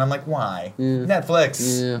 And I'm like, why?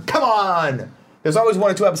 Netflix. Yeah. Come on. There's always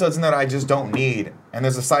 1 or 2 episodes in there that I just don't need. And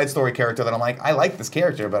there's a side story character that I'm like, I like this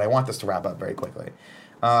character, but I want this to wrap up very quickly.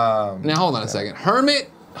 Now hold on a second. Hermit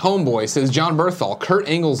Homeboy says John Bernthal, Kurt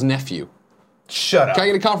Angle's nephew. Shut up. Can I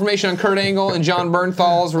get a confirmation on Kurt Angle and John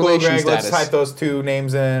Bernthal's Cool, relation Greg, status? let's type those two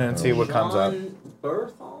names in and see what comes up.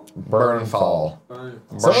 Berthal? Bernthal.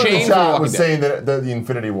 Someone in Shane the from chat Walking was Dead. saying that the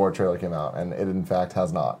Infinity War trailer came out, and it in fact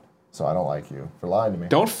has not. So I don't like you for lying to me.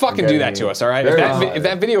 Don't fucking do that to us, all right? If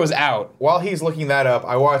that video is out, While he's looking that up,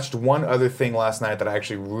 I watched one other thing last night that I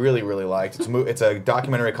actually really, really liked. It's a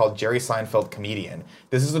documentary called Jerry Seinfeld Comedian.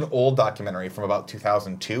 This is an old documentary from about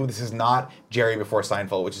 2002. This is not Jerry Before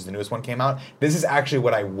Seinfeld, which is the newest one came out. This is actually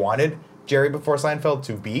what I wanted Jerry Before Seinfeld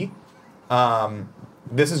to be.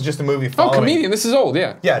 This is just a movie following... Comedian, this is old,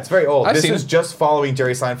 yeah. Yeah, it's very old. I've This seen is it. just following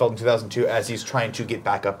Jerry Seinfeld in 2002 as he's trying to get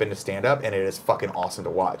back up into stand-up, and it is fucking awesome to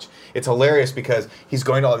watch. It's hilarious because he's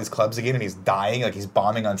going to all these clubs again, and he's dying, like he's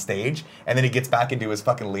bombing on stage, and then he gets back into his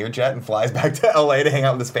fucking Learjet and flies back to LA to hang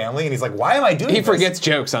out with his family, and he's like, why am I doing He this? forgets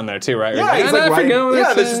jokes on there too, right? Yeah, he's like, I forget what I there's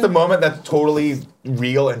said. just a moment that's totally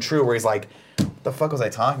real and true where he's like, what the fuck was I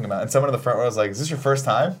talking about? And someone in the front row was like, is this your first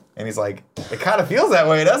time? And he's like, it kind of feels that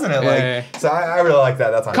way, doesn't it? Yeah. So I really like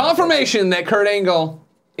that. That's on Confirmation that Kurt Angle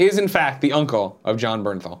is in fact the uncle of John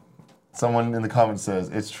Bernthal. Someone in the comments says,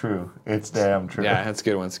 it's true. It's damn true. Yeah, that's a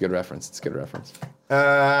good one. It's a good reference. It's a good reference.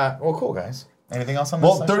 Well, cool, guys. Anything else on this?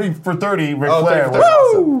 Well, section? 30 for 30, Ric Oh, Flair 30 for was 30.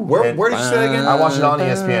 awesome. Where did you say that again? I watch it on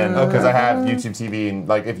ESPN because I have YouTube TV, and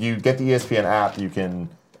like if you get the ESPN app, you can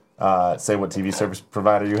say what TV service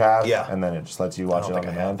provider you have, Yeah. and then it just lets you I watch don't it on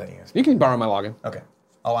think I have demand. that. You can borrow my login. Okay.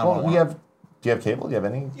 Oh, I Well, don't we know. have. Do you have cable? Do you have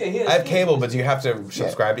any? Yeah, I have cable, but do you have to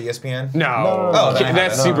subscribe to ESPN? No, Oh, then I have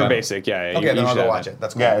that's it. super Okay. basic. Yeah. Okay, you then I'll should go have watch that. it.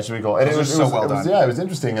 That's cool. Yeah, it should be cool. And Those it was are so well it was, done. yeah, it was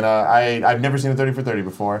interesting, and I've never seen a 30 for 30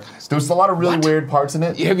 before. There was a lot of really weird parts in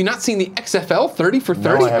it. Have you not seen the XFL 30 for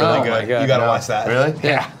 30? I haven't. Oh Really my good. god. You gotta watch that. Really?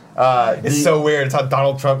 Yeah. It's so weird. It's how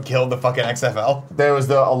Donald Trump killed the fucking XFL. There was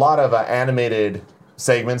a lot of animated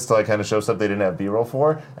segments to like kind of show stuff they didn't have B-roll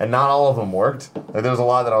for, and not all of them worked. Like, there was a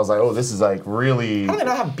lot that I was like, oh, this is like really. How do they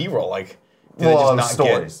not have B-roll? Like, do they just not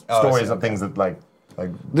stories, get... Oh, I stories see. of things that like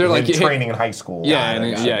They're like him training in high school.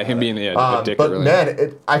 Yeah, him being a dick. But really.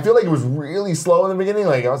 man, I feel like it was really slow in the beginning.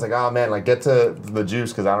 Like I was like, oh man, like get to the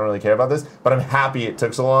juice because I don't really care about this. But I'm happy it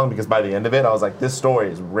took so long because by the end of it, I was like, this story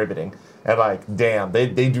is riveting. And like, damn, they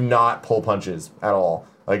do not pull punches at all.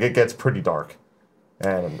 Like it gets pretty dark.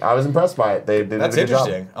 And I was impressed by it. They That's did a good job.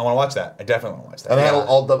 interesting. I want to watch that. I definitely want to watch that. And they had Yeah.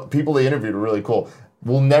 all the people they interviewed were really cool.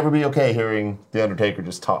 We'll never be okay hearing The Undertaker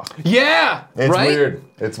just talk. Yeah, It's right? weird.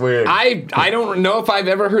 It's weird. I don't know if I've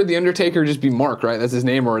ever heard The Undertaker just be Mark, right? That's his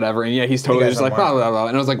name or whatever. And yeah, he's totally guys just know like, Mark. blah, blah, blah.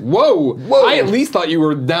 And I was like, whoa. Whoa. I at least thought you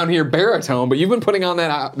were down here baritone, but you've been putting on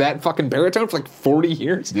that fucking baritone for like 40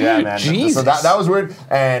 years. Yeah, man. Jesus. So that was weird.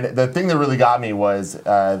 And the thing that really got me was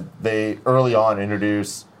they early on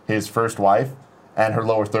introduce his first wife, and her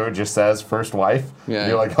lower third just says first wife. Yeah.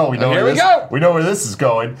 You're like, oh, we know Here where we this, go. we know where this is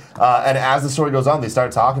going. And as the story goes on, they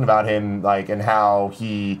start talking about him, like, and how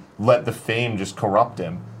he let the fame just corrupt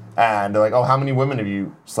him. And they're like, oh, how many women have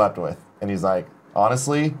you slept with? And he's like,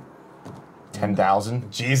 honestly,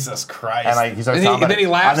 10,000. Jesus Christ. And like he starts And talking about then he it.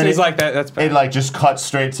 laughs and then he's like, that's bad. it like just cuts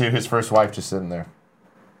straight to his first wife just sitting there.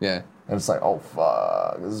 Yeah. And it's like, oh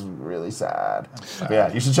fuck, this is really sad. But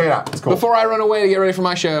yeah, you should check it out. It's cool. Before I run away to get ready for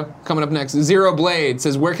my show, coming up next, Zero Blade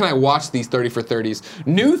says, where can I watch these 30 for 30s?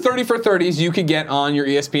 New 30 for 30s you could get on your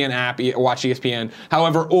ESPN app, watch ESPN.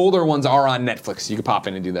 However, older ones are on Netflix. You can pop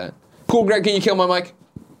in and do that. Cool, Greg, can you kill my mic?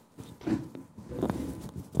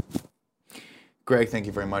 Greg, thank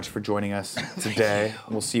you very much for joining us today.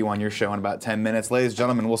 We'll see you on your show in about 10 minutes. Ladies and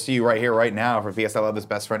gentlemen, we'll see you right here, right now for VS I Love His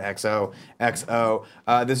Best Friend XO.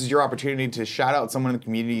 This is your opportunity to shout out someone in the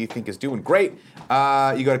community you think is doing great. You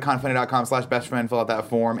go to confident.com/bestfriend, fill out that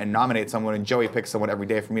form, and nominate someone, and Joey picks someone every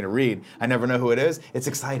day for me to read. I never know who it is. It's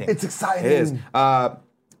exciting. It's exciting. It is.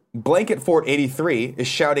 Blanket Fort 83 is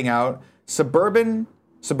shouting out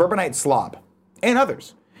Suburbanite Slob and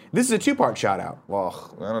others. This is a two-part shout-out.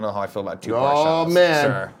 Well, I don't know how I feel about two-part shout-outs. Oh, man.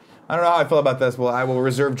 Sir. I don't know how I feel about this. Well, I will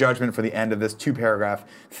reserve judgment for the end of this two-paragraph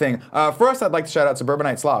thing. First, I'd like to shout out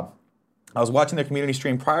Suburbanite Slob. I was watching their community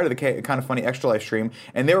stream prior to the Kind of Funny Extra Life stream,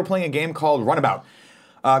 and they were playing a game called Runabout.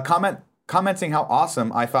 Commenting how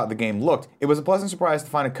awesome I thought the game looked. It was a pleasant surprise to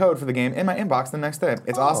find a code for the game in my inbox the next day.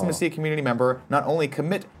 It's awesome to see a community member not only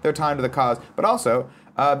commit their time to the cause, but also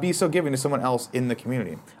be so giving to someone else in the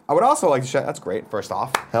community. I would also like to shout, that's great, first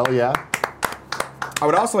off. Hell yeah. I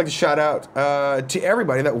would also like to shout out to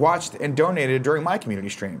everybody that watched and donated during my community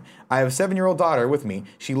stream. I have a 7-year-old daughter with me.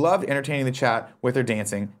 She loved entertaining the chat with her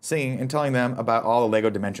dancing, singing, and telling them about all the Lego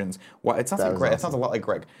dimensions. Well, it sounds like Greg. Awesome. It sounds a lot like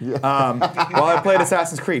Greg. Yeah. While I played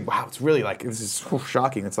Assassin's Creed. Wow, it's really like, this is so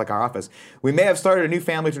shocking. It's like our office. We may have started a new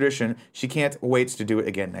family tradition. She can't wait to do it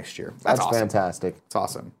again next year. That's awesome. Fantastic. It's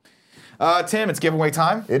awesome. Tim, it's giveaway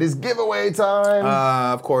time. It is giveaway time.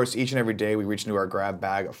 Of course, each and every day we reach into our grab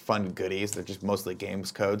bag of fun goodies. They're just mostly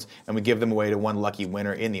games codes, and we give them away to one lucky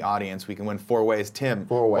winner in the audience. We can win 4 ways. Tim,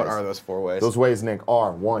 4 ways. What are those 4 ways? Those ways, Nick,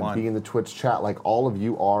 are one, be in the Twitch chat like all of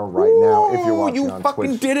you are right now. If you're watching on Twitch,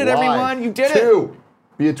 you fucking did it, live. everyone! You did it. 2,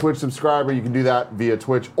 be a Twitch subscriber. You can do that via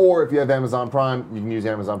Twitch, or if you have Amazon Prime, you can use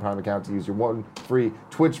your Amazon Prime account to use your 1 free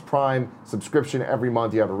Twitch Prime subscription every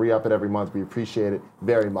month. You have to re-up it every month. We appreciate it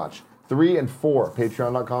very much. 3 and 4,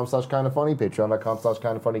 patreon.com/kindafunny,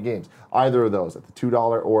 patreon.com/kindafunnygames. Either of those at the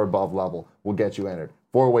 $2 or above level will get you entered.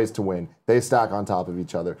 4 ways to win. They stack on top of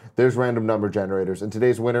each other. There's random number generators, and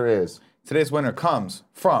today's winner is... Today's winner comes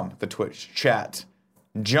from the Twitch chat.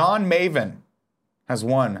 John Maven has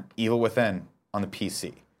won Evil Within on the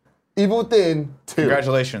PC. Evil Within 2.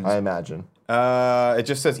 Congratulations. I imagine. It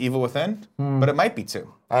just says Evil Within, but it might be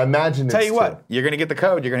 2. I imagine it's 2. Tell you what, you're going to get the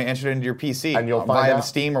code, you're going to enter it into your PC. And you'll find via out. the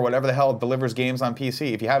Steam or whatever the hell delivers games on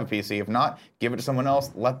PC, if you have a PC. If not, give it to someone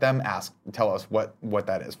else, let them tell us what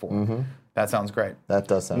that is for. Mm-hmm. That sounds great. That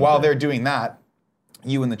does sound While great. they're doing that,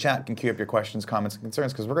 you in the chat can queue up your questions, comments, and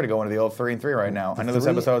concerns, because we're going to go into the old 3 and 3 right now. I know this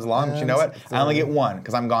episode's long, but you know what? I only get 1,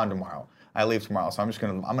 because I'm gone tomorrow. I leave tomorrow, so I'm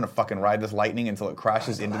gonna fucking ride this lightning until it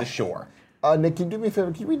crashes into the shore. Nick, can you do me a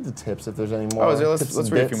favor? Can you read the tips if there's any more? Let's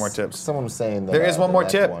read a few more tips. Someone was saying that. There is one more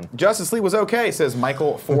tip. One. Justice League was okay, says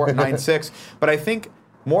Michael496, but I think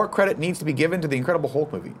more credit needs to be given to the Incredible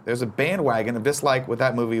Hulk movie. There's a bandwagon of dislike with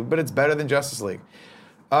that movie, but it's better than Justice League.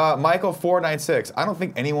 Michael496, I don't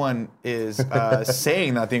think anyone is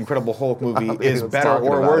saying that the Incredible Hulk movie is better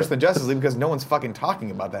or worse than Justice League, because no one's fucking talking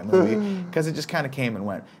about that movie, because it just kind of came and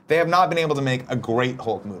went. They have not been able to make a great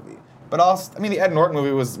Hulk movie. But also, I mean, the Ed Norton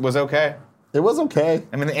movie was okay. It was okay.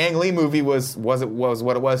 I mean, the Ang Lee movie was what it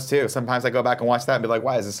was too. Sometimes I go back and watch that and be like,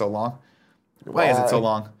 why is it so long? Why is it so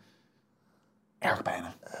long? Eric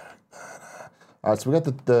Bana. All right, so we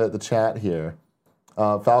got the chat here.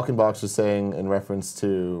 Falcon Box was saying in reference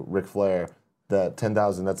to Ric Flair that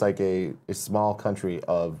 10,000, that's like a small country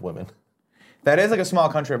of women. That is like a small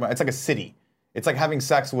country. It's like a city. It's like having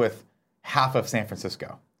sex with half of San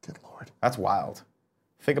Francisco. Good Lord. That's wild.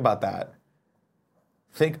 Think about that.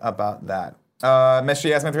 Think about that. Mr.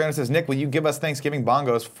 Yasmin300 says, Nick, will you give us Thanksgiving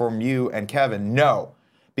bongos from you and Kevin? No,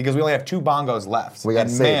 because we only have 2 bongos left. We got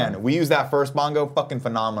and man, we used that first bongo fucking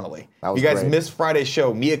phenomenally. That was you guys great. missed Friday's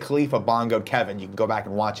show. Mia Khalifa bongoed Kevin. You can go back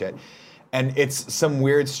and watch it. And it's some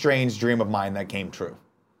weird, strange dream of mine that came true.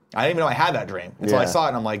 I didn't even know I had that dream until I saw it,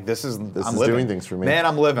 and I'm like, this is I'm living. Doing things for me. Man,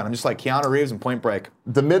 I'm living. I'm just like Keanu Reeves in Point Break.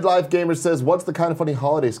 The Midlife Gamer says, what's the Kind of Funny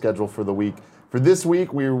holiday schedule for the week? For this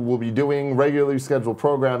week, we will be doing regularly scheduled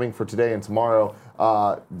programming for today and tomorrow.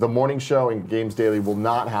 The morning show and Games Daily will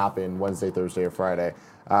not happen Wednesday, Thursday, or Friday.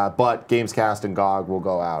 But Gamescast and GOG will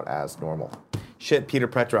go out as normal. Shit, Peter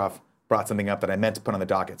Petrov brought something up that I meant to put on the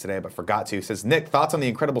docket today, but forgot to. He says, Nick, thoughts on the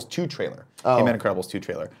Incredibles 2 trailer? Oh. He meant Incredibles 2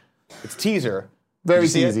 trailer. It's teaser. Very Did you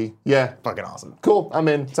see easy. it? Yeah. Fucking awesome. Cool. I'm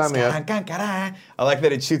in. Sign me up. I like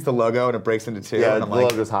that it shoots the logo and it breaks into 2. Yeah, and I'm the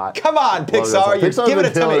like, logo's hot. Come on, Logo's Pixar. hot. You Pixar's give been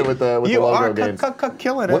it to killing me. it with the you logo are games.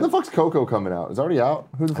 killing it. When the fuck's Coco coming out? Is it already out?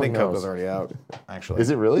 Who the I fuck think knows? Coco's already out, actually.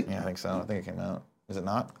 Is it really? Yeah, I think so. I think it came out. Is it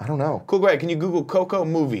not? I don't know. Cool, Greg. Can you Google Coco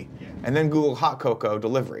movie and then Google hot cocoa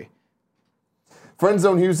delivery?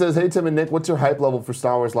 Friendzone Hughes says, hey, Tim and Nick, what's your hype level for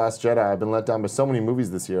Star Wars Last Jedi? I've been let down by so many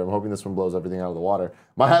movies this year. I'm hoping this one blows everything out of the water.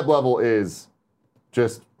 My hype level is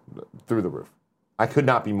just through the roof. I could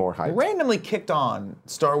not be more hyped. Randomly kicked on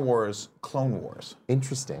Star Wars Clone Wars.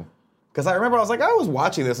 Interesting. Because I remember I was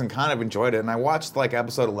watching this and kind of enjoyed it. And I watched like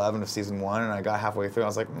episode 11 of season 1 and I got halfway through. I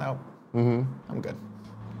was like, no, I'm good.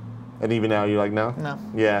 And even now, you're like, no? No.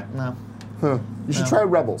 Yeah. No. Huh. You should try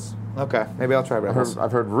Rebels. Okay, maybe I'll try Rebels.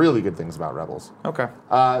 I've heard really good things about Rebels. Okay.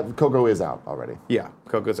 Coco is out already. Yeah,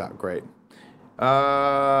 Coco's out. Great.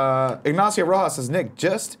 Ignacio Rojas says, Nick,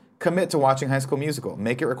 just commit to watching High School Musical.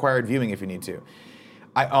 Make it required viewing if you need to.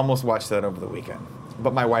 I almost watched that over the weekend,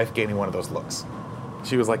 but my wife gave me one of those looks.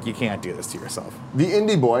 She was like, you can't do this to yourself. The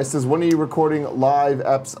Indie Boy says, when are you recording live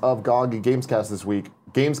eps of GOG and Gamescast this week?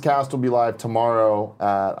 Gamescast will be live tomorrow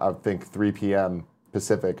at, I think, 3 p.m.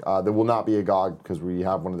 Pacific. There will not be a GOG because we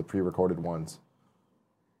have one of the pre-recorded ones.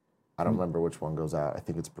 I don't remember which one goes out. I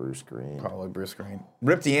think it's Bruce Green. Probably Bruce Green.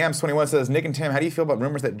 Ripped Yams 21 says, Nick and Tim, how do you feel about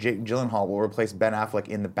rumors that Jake Gyllenhaal will replace Ben Affleck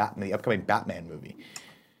in the upcoming Batman movie?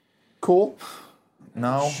 Cool.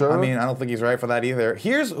 No, Sure. I mean, I don't think he's right for that either.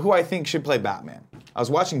 Here's who I think should play Batman. I was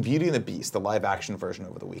watching Beauty and the Beast, the live-action version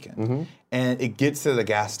over the weekend, and it gets to the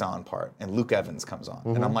Gaston part, and Luke Evans comes on,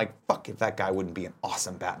 and I'm like, fuck if that guy wouldn't be an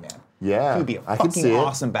awesome Batman. Yeah, He would be a I could see fucking it.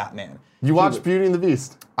 awesome Batman. You watched Beauty and the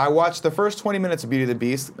Beast? I watched the first 20 minutes of Beauty and the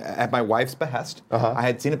Beast at my wife's behest. I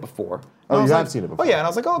had seen it before. And Oh, I was you like, have seen it before. Oh yeah, and I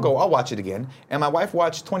was like, I'll watch it again. And my wife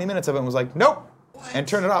watched 20 minutes of it and was like, nope. And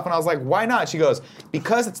turned it off, and I was like, why not? She goes,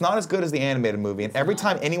 because it's not as good as the animated movie, and every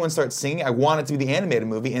time anyone starts singing, I want it to be the animated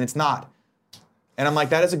movie, and it's not. And I'm like,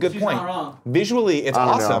 that is a good She's point. not wrong. Visually, it's I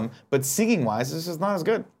don't know. awesome, but singing-wise, it's just not as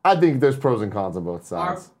good. I think there's pros and cons on both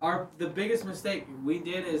sides. The biggest mistake we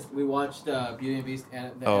did is we watched Beauty and the Beast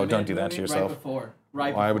and the Oh, animated don't do that to movie yourself.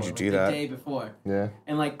 Right Why before, would you like, do that? The day before. Yeah.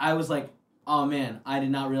 And like I was like, oh man, I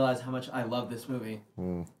did not realize how much I love this movie.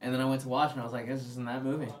 And then I went to watch and I was like, this isn't that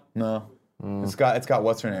movie. No. It's got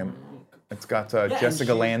what's her name? It's got and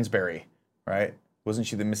Jessica she- Lansbury, right? Wasn't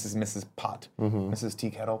she the Mrs. Pot? Mrs. Tea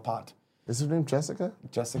Kettle Pot? Is her name Jessica?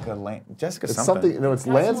 Jessica It's something. something. No, it's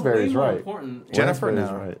That's Lansbury's way more right. important. Jennifer,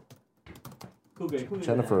 Lansbury's no. right.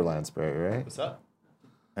 Jennifer Lansbury, right? What's up?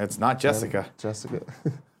 It's not Jessica. Jessica.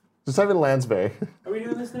 Just type in Lansbury. Are we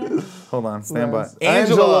doing this now? Hold on, stand by.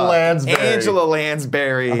 Angela Lansbury. Angela I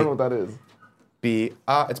Lansbury. don't know what that is.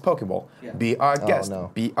 It's Pokeball. Yeah. Be our guest.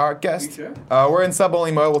 no. Be our guest. You sure? We're in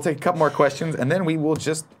sub-only mode. We'll take a couple more questions, and then we will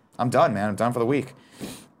just... I'm done, man. I'm done for the week.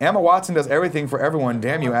 Emma Watson does everything for everyone.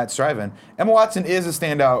 Damn you, at Striven. Emma Watson is a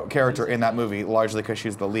standout character in that movie, largely because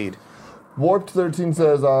she's the lead. Warped 13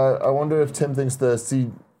 says, I wonder if Tim thinks the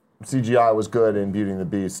CGI was good in Beauty and the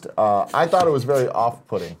Beast. I thought it was very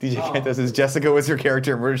off-putting. DJ Kent says Jessica was your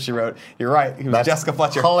character in Murder, She Wrote. You're right. He was That's Jessica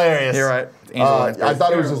Fletcher. hilarious. You're right. It's Angela Lansbury. I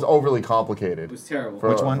thought it was terrible. just overly complicated. It was terrible. For-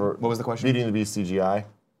 Which one? for What was the question? Beauty and the Beast CGI. It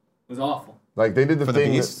was awful. Like, they did the For the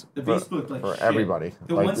thing Beast? The for- Beast looked like for shit. everybody.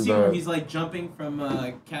 The Like one scene where he's like jumping from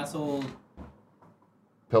Castle,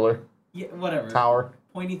 Pillar, yeah, whatever, Tower,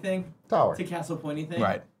 pointy thing Tower. to Castle pointy thing,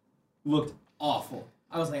 Right. looked awful.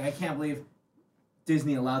 I was like, I can't believe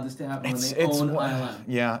Disney allowed this to happen when they It's own one- ILM.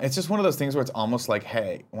 Yeah, it's just one of those things where it's almost like,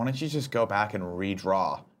 hey, why don't you just go back and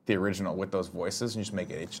redraw the original with those voices and just make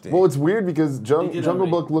it HD? Well, it's weird because did Jungle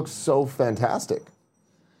already. Book looks so fantastic.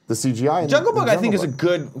 The CGI in Jungle in Book, I think, is a Book.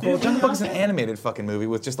 good. Well, Dude, Jungle Book is an yeah. animated fucking movie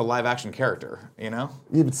with just a live action character, you know?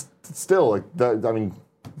 Yeah, but still, like, I mean,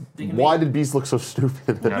 They can why make- did Beast look so stupid?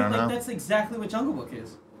 I don't like, know. That's exactly what Jungle Book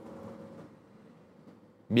is.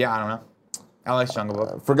 Yeah, I don't know. I like Jungle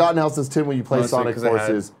Book. Forgotten Hell says, Tim, when you play Mostly Sonic 'cause I had-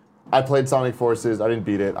 Forces, I played Sonic Forces. I didn't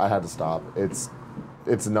beat it. I had to stop. It's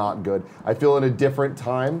not good. I feel in a different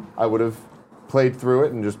time, I would have played through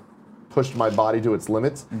it and just pushed my body to its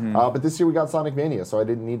limits. Mm-hmm. But this year we got Sonic Mania, so I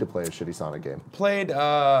didn't need to play a shitty Sonic game. Played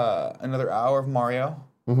another hour of Mario.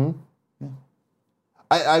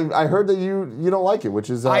 I heard that you don't like it, which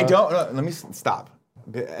is I don't. Let me stop.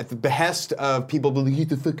 At the behest of people believe you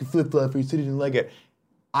the fucking flip flop, you didn't like it.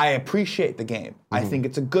 I appreciate the game. I think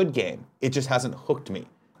it's a good game. It just hasn't hooked me.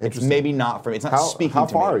 It's Interesting. maybe not for me. It's not speaking how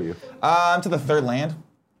to me. far are you? I'm to the third land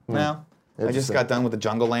now. I just Interesting. got done with the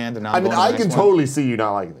Jungle Land, and now I I'm mean, going to I the can next one. totally see you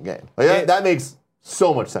not liking the game. Like, that makes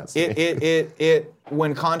so much sense to me. It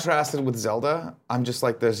when contrasted with Zelda, I'm just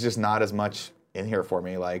like, there's just not as much in here for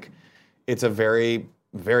me. Like, it's a very,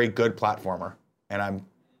 very good platformer, and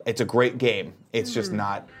it's a great game. It's just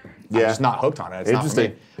not, I'm Yeah. just not hooked on it. It's not for me.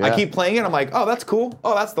 Interesting. Yeah. I keep playing it, I'm like, oh, that's cool.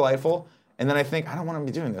 Oh, that's delightful. And then I think, I don't want to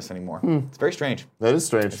be doing this anymore. It's very strange. That is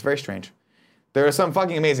strange. It's very strange. There are some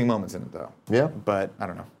fucking amazing moments in it, though. Yeah. But I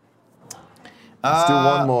don't know. Let's do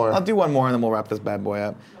one more. I'll do one more and then we'll wrap this bad boy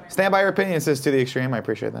up. Stand by your opinion, says to the extreme. I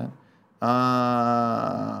appreciate that.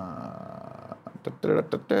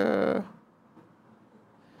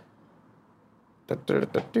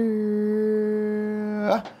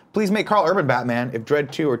 Please make Carl Urban Batman if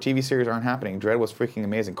Dread 2 or TV series aren't happening. Dread was freaking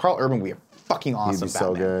amazing. Carl Urban would be a fucking awesome be Batman.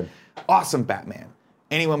 so good. Awesome Batman.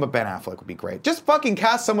 Anyone but Ben Affleck would be great. Just fucking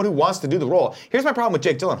cast someone who wants to do the role. Here's my problem with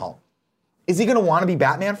Jake Gyllenhaal. Is he gonna want to be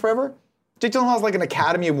Batman forever? Jake Gyllenhaal's like an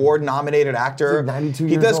Academy Award nominated actor. He's like 92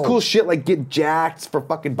 he years does old. cool shit like get jacked for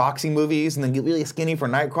fucking boxing movies and then get really skinny for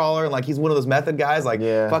Nightcrawler. And like he's one of those method guys like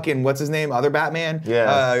Yeah. fucking, what's his name? Other Batman?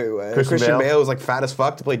 Yeah. Christian Christian Bale Bale. was like fat as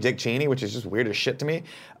fuck to play Dick Cheney, which is just weird as shit to me.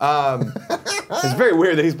 It's very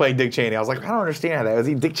weird that he's playing Dick Cheney. I was like, I don't understand that. Was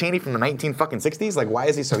he Dick Cheney from the 1960s? Like, why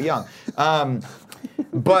is he so young?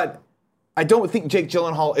 But I don't think Jake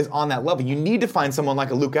Gyllenhaal is on that level. You need to find someone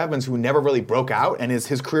like a Luke Evans who never really broke out and his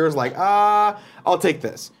career is like, I'll take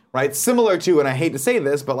this. right? Similar to, and I hate to say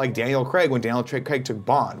this, but like Daniel Craig, when Daniel Craig took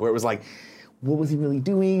Bond, where it was like, what was he really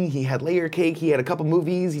doing? He had Layer Cake, he had a couple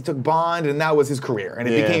movies, he took Bond, and that was his career. And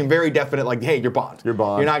it became very definite, like, hey, you're Bond. You're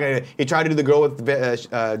Bond. You're not gonna. He tried to do the girl with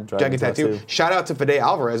the dragon tattoo. Shout out to Fede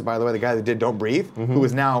Alvarez, by the way, the guy that did Don't Breathe, who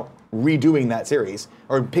is now redoing that series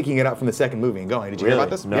or picking it up from the second movie and going. Did you hear about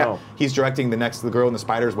this? No. Yeah. He's directing the girl in the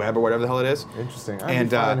spider's web or whatever the hell it is. Interesting. I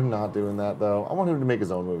find him not doing that though. I want him to make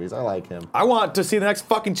his own movies. I like him. I want to see the next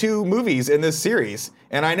fucking 2 movies in this series.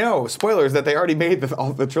 And I know, spoilers, that they already made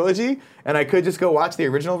the trilogy, and I could just go watch the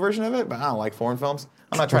original version of it, but I don't like foreign films.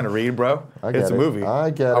 I'm not trying to read, bro. It's a movie.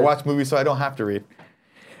 I get it. I watch movies so I don't have to read.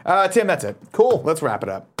 Tim, that's it. Cool. Let's wrap it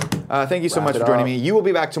up. Thank you so much for joining me. You will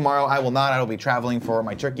be back tomorrow. I will not. I will be traveling for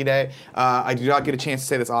my Turkey Day. I do not get a chance to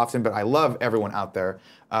say this often, but I love everyone out there.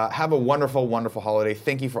 Have a wonderful, wonderful holiday.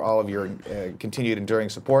 Thank you for all of your continued enduring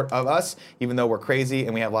support of us, even though we're crazy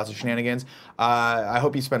and we have lots of shenanigans. I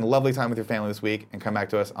hope you spend a lovely time with your family this week and come back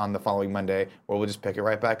to us on the following Monday, where we'll just pick it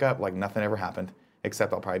right back up like nothing ever happened,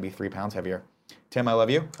 except I'll probably be 3 pounds heavier. Tim, I love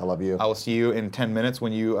you. I love you. I will see you in 10 minutes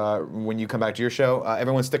when you come back to your show.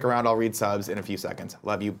 Everyone stick around. I'll read subs in a few seconds.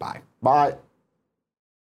 Love you. Bye. Bye.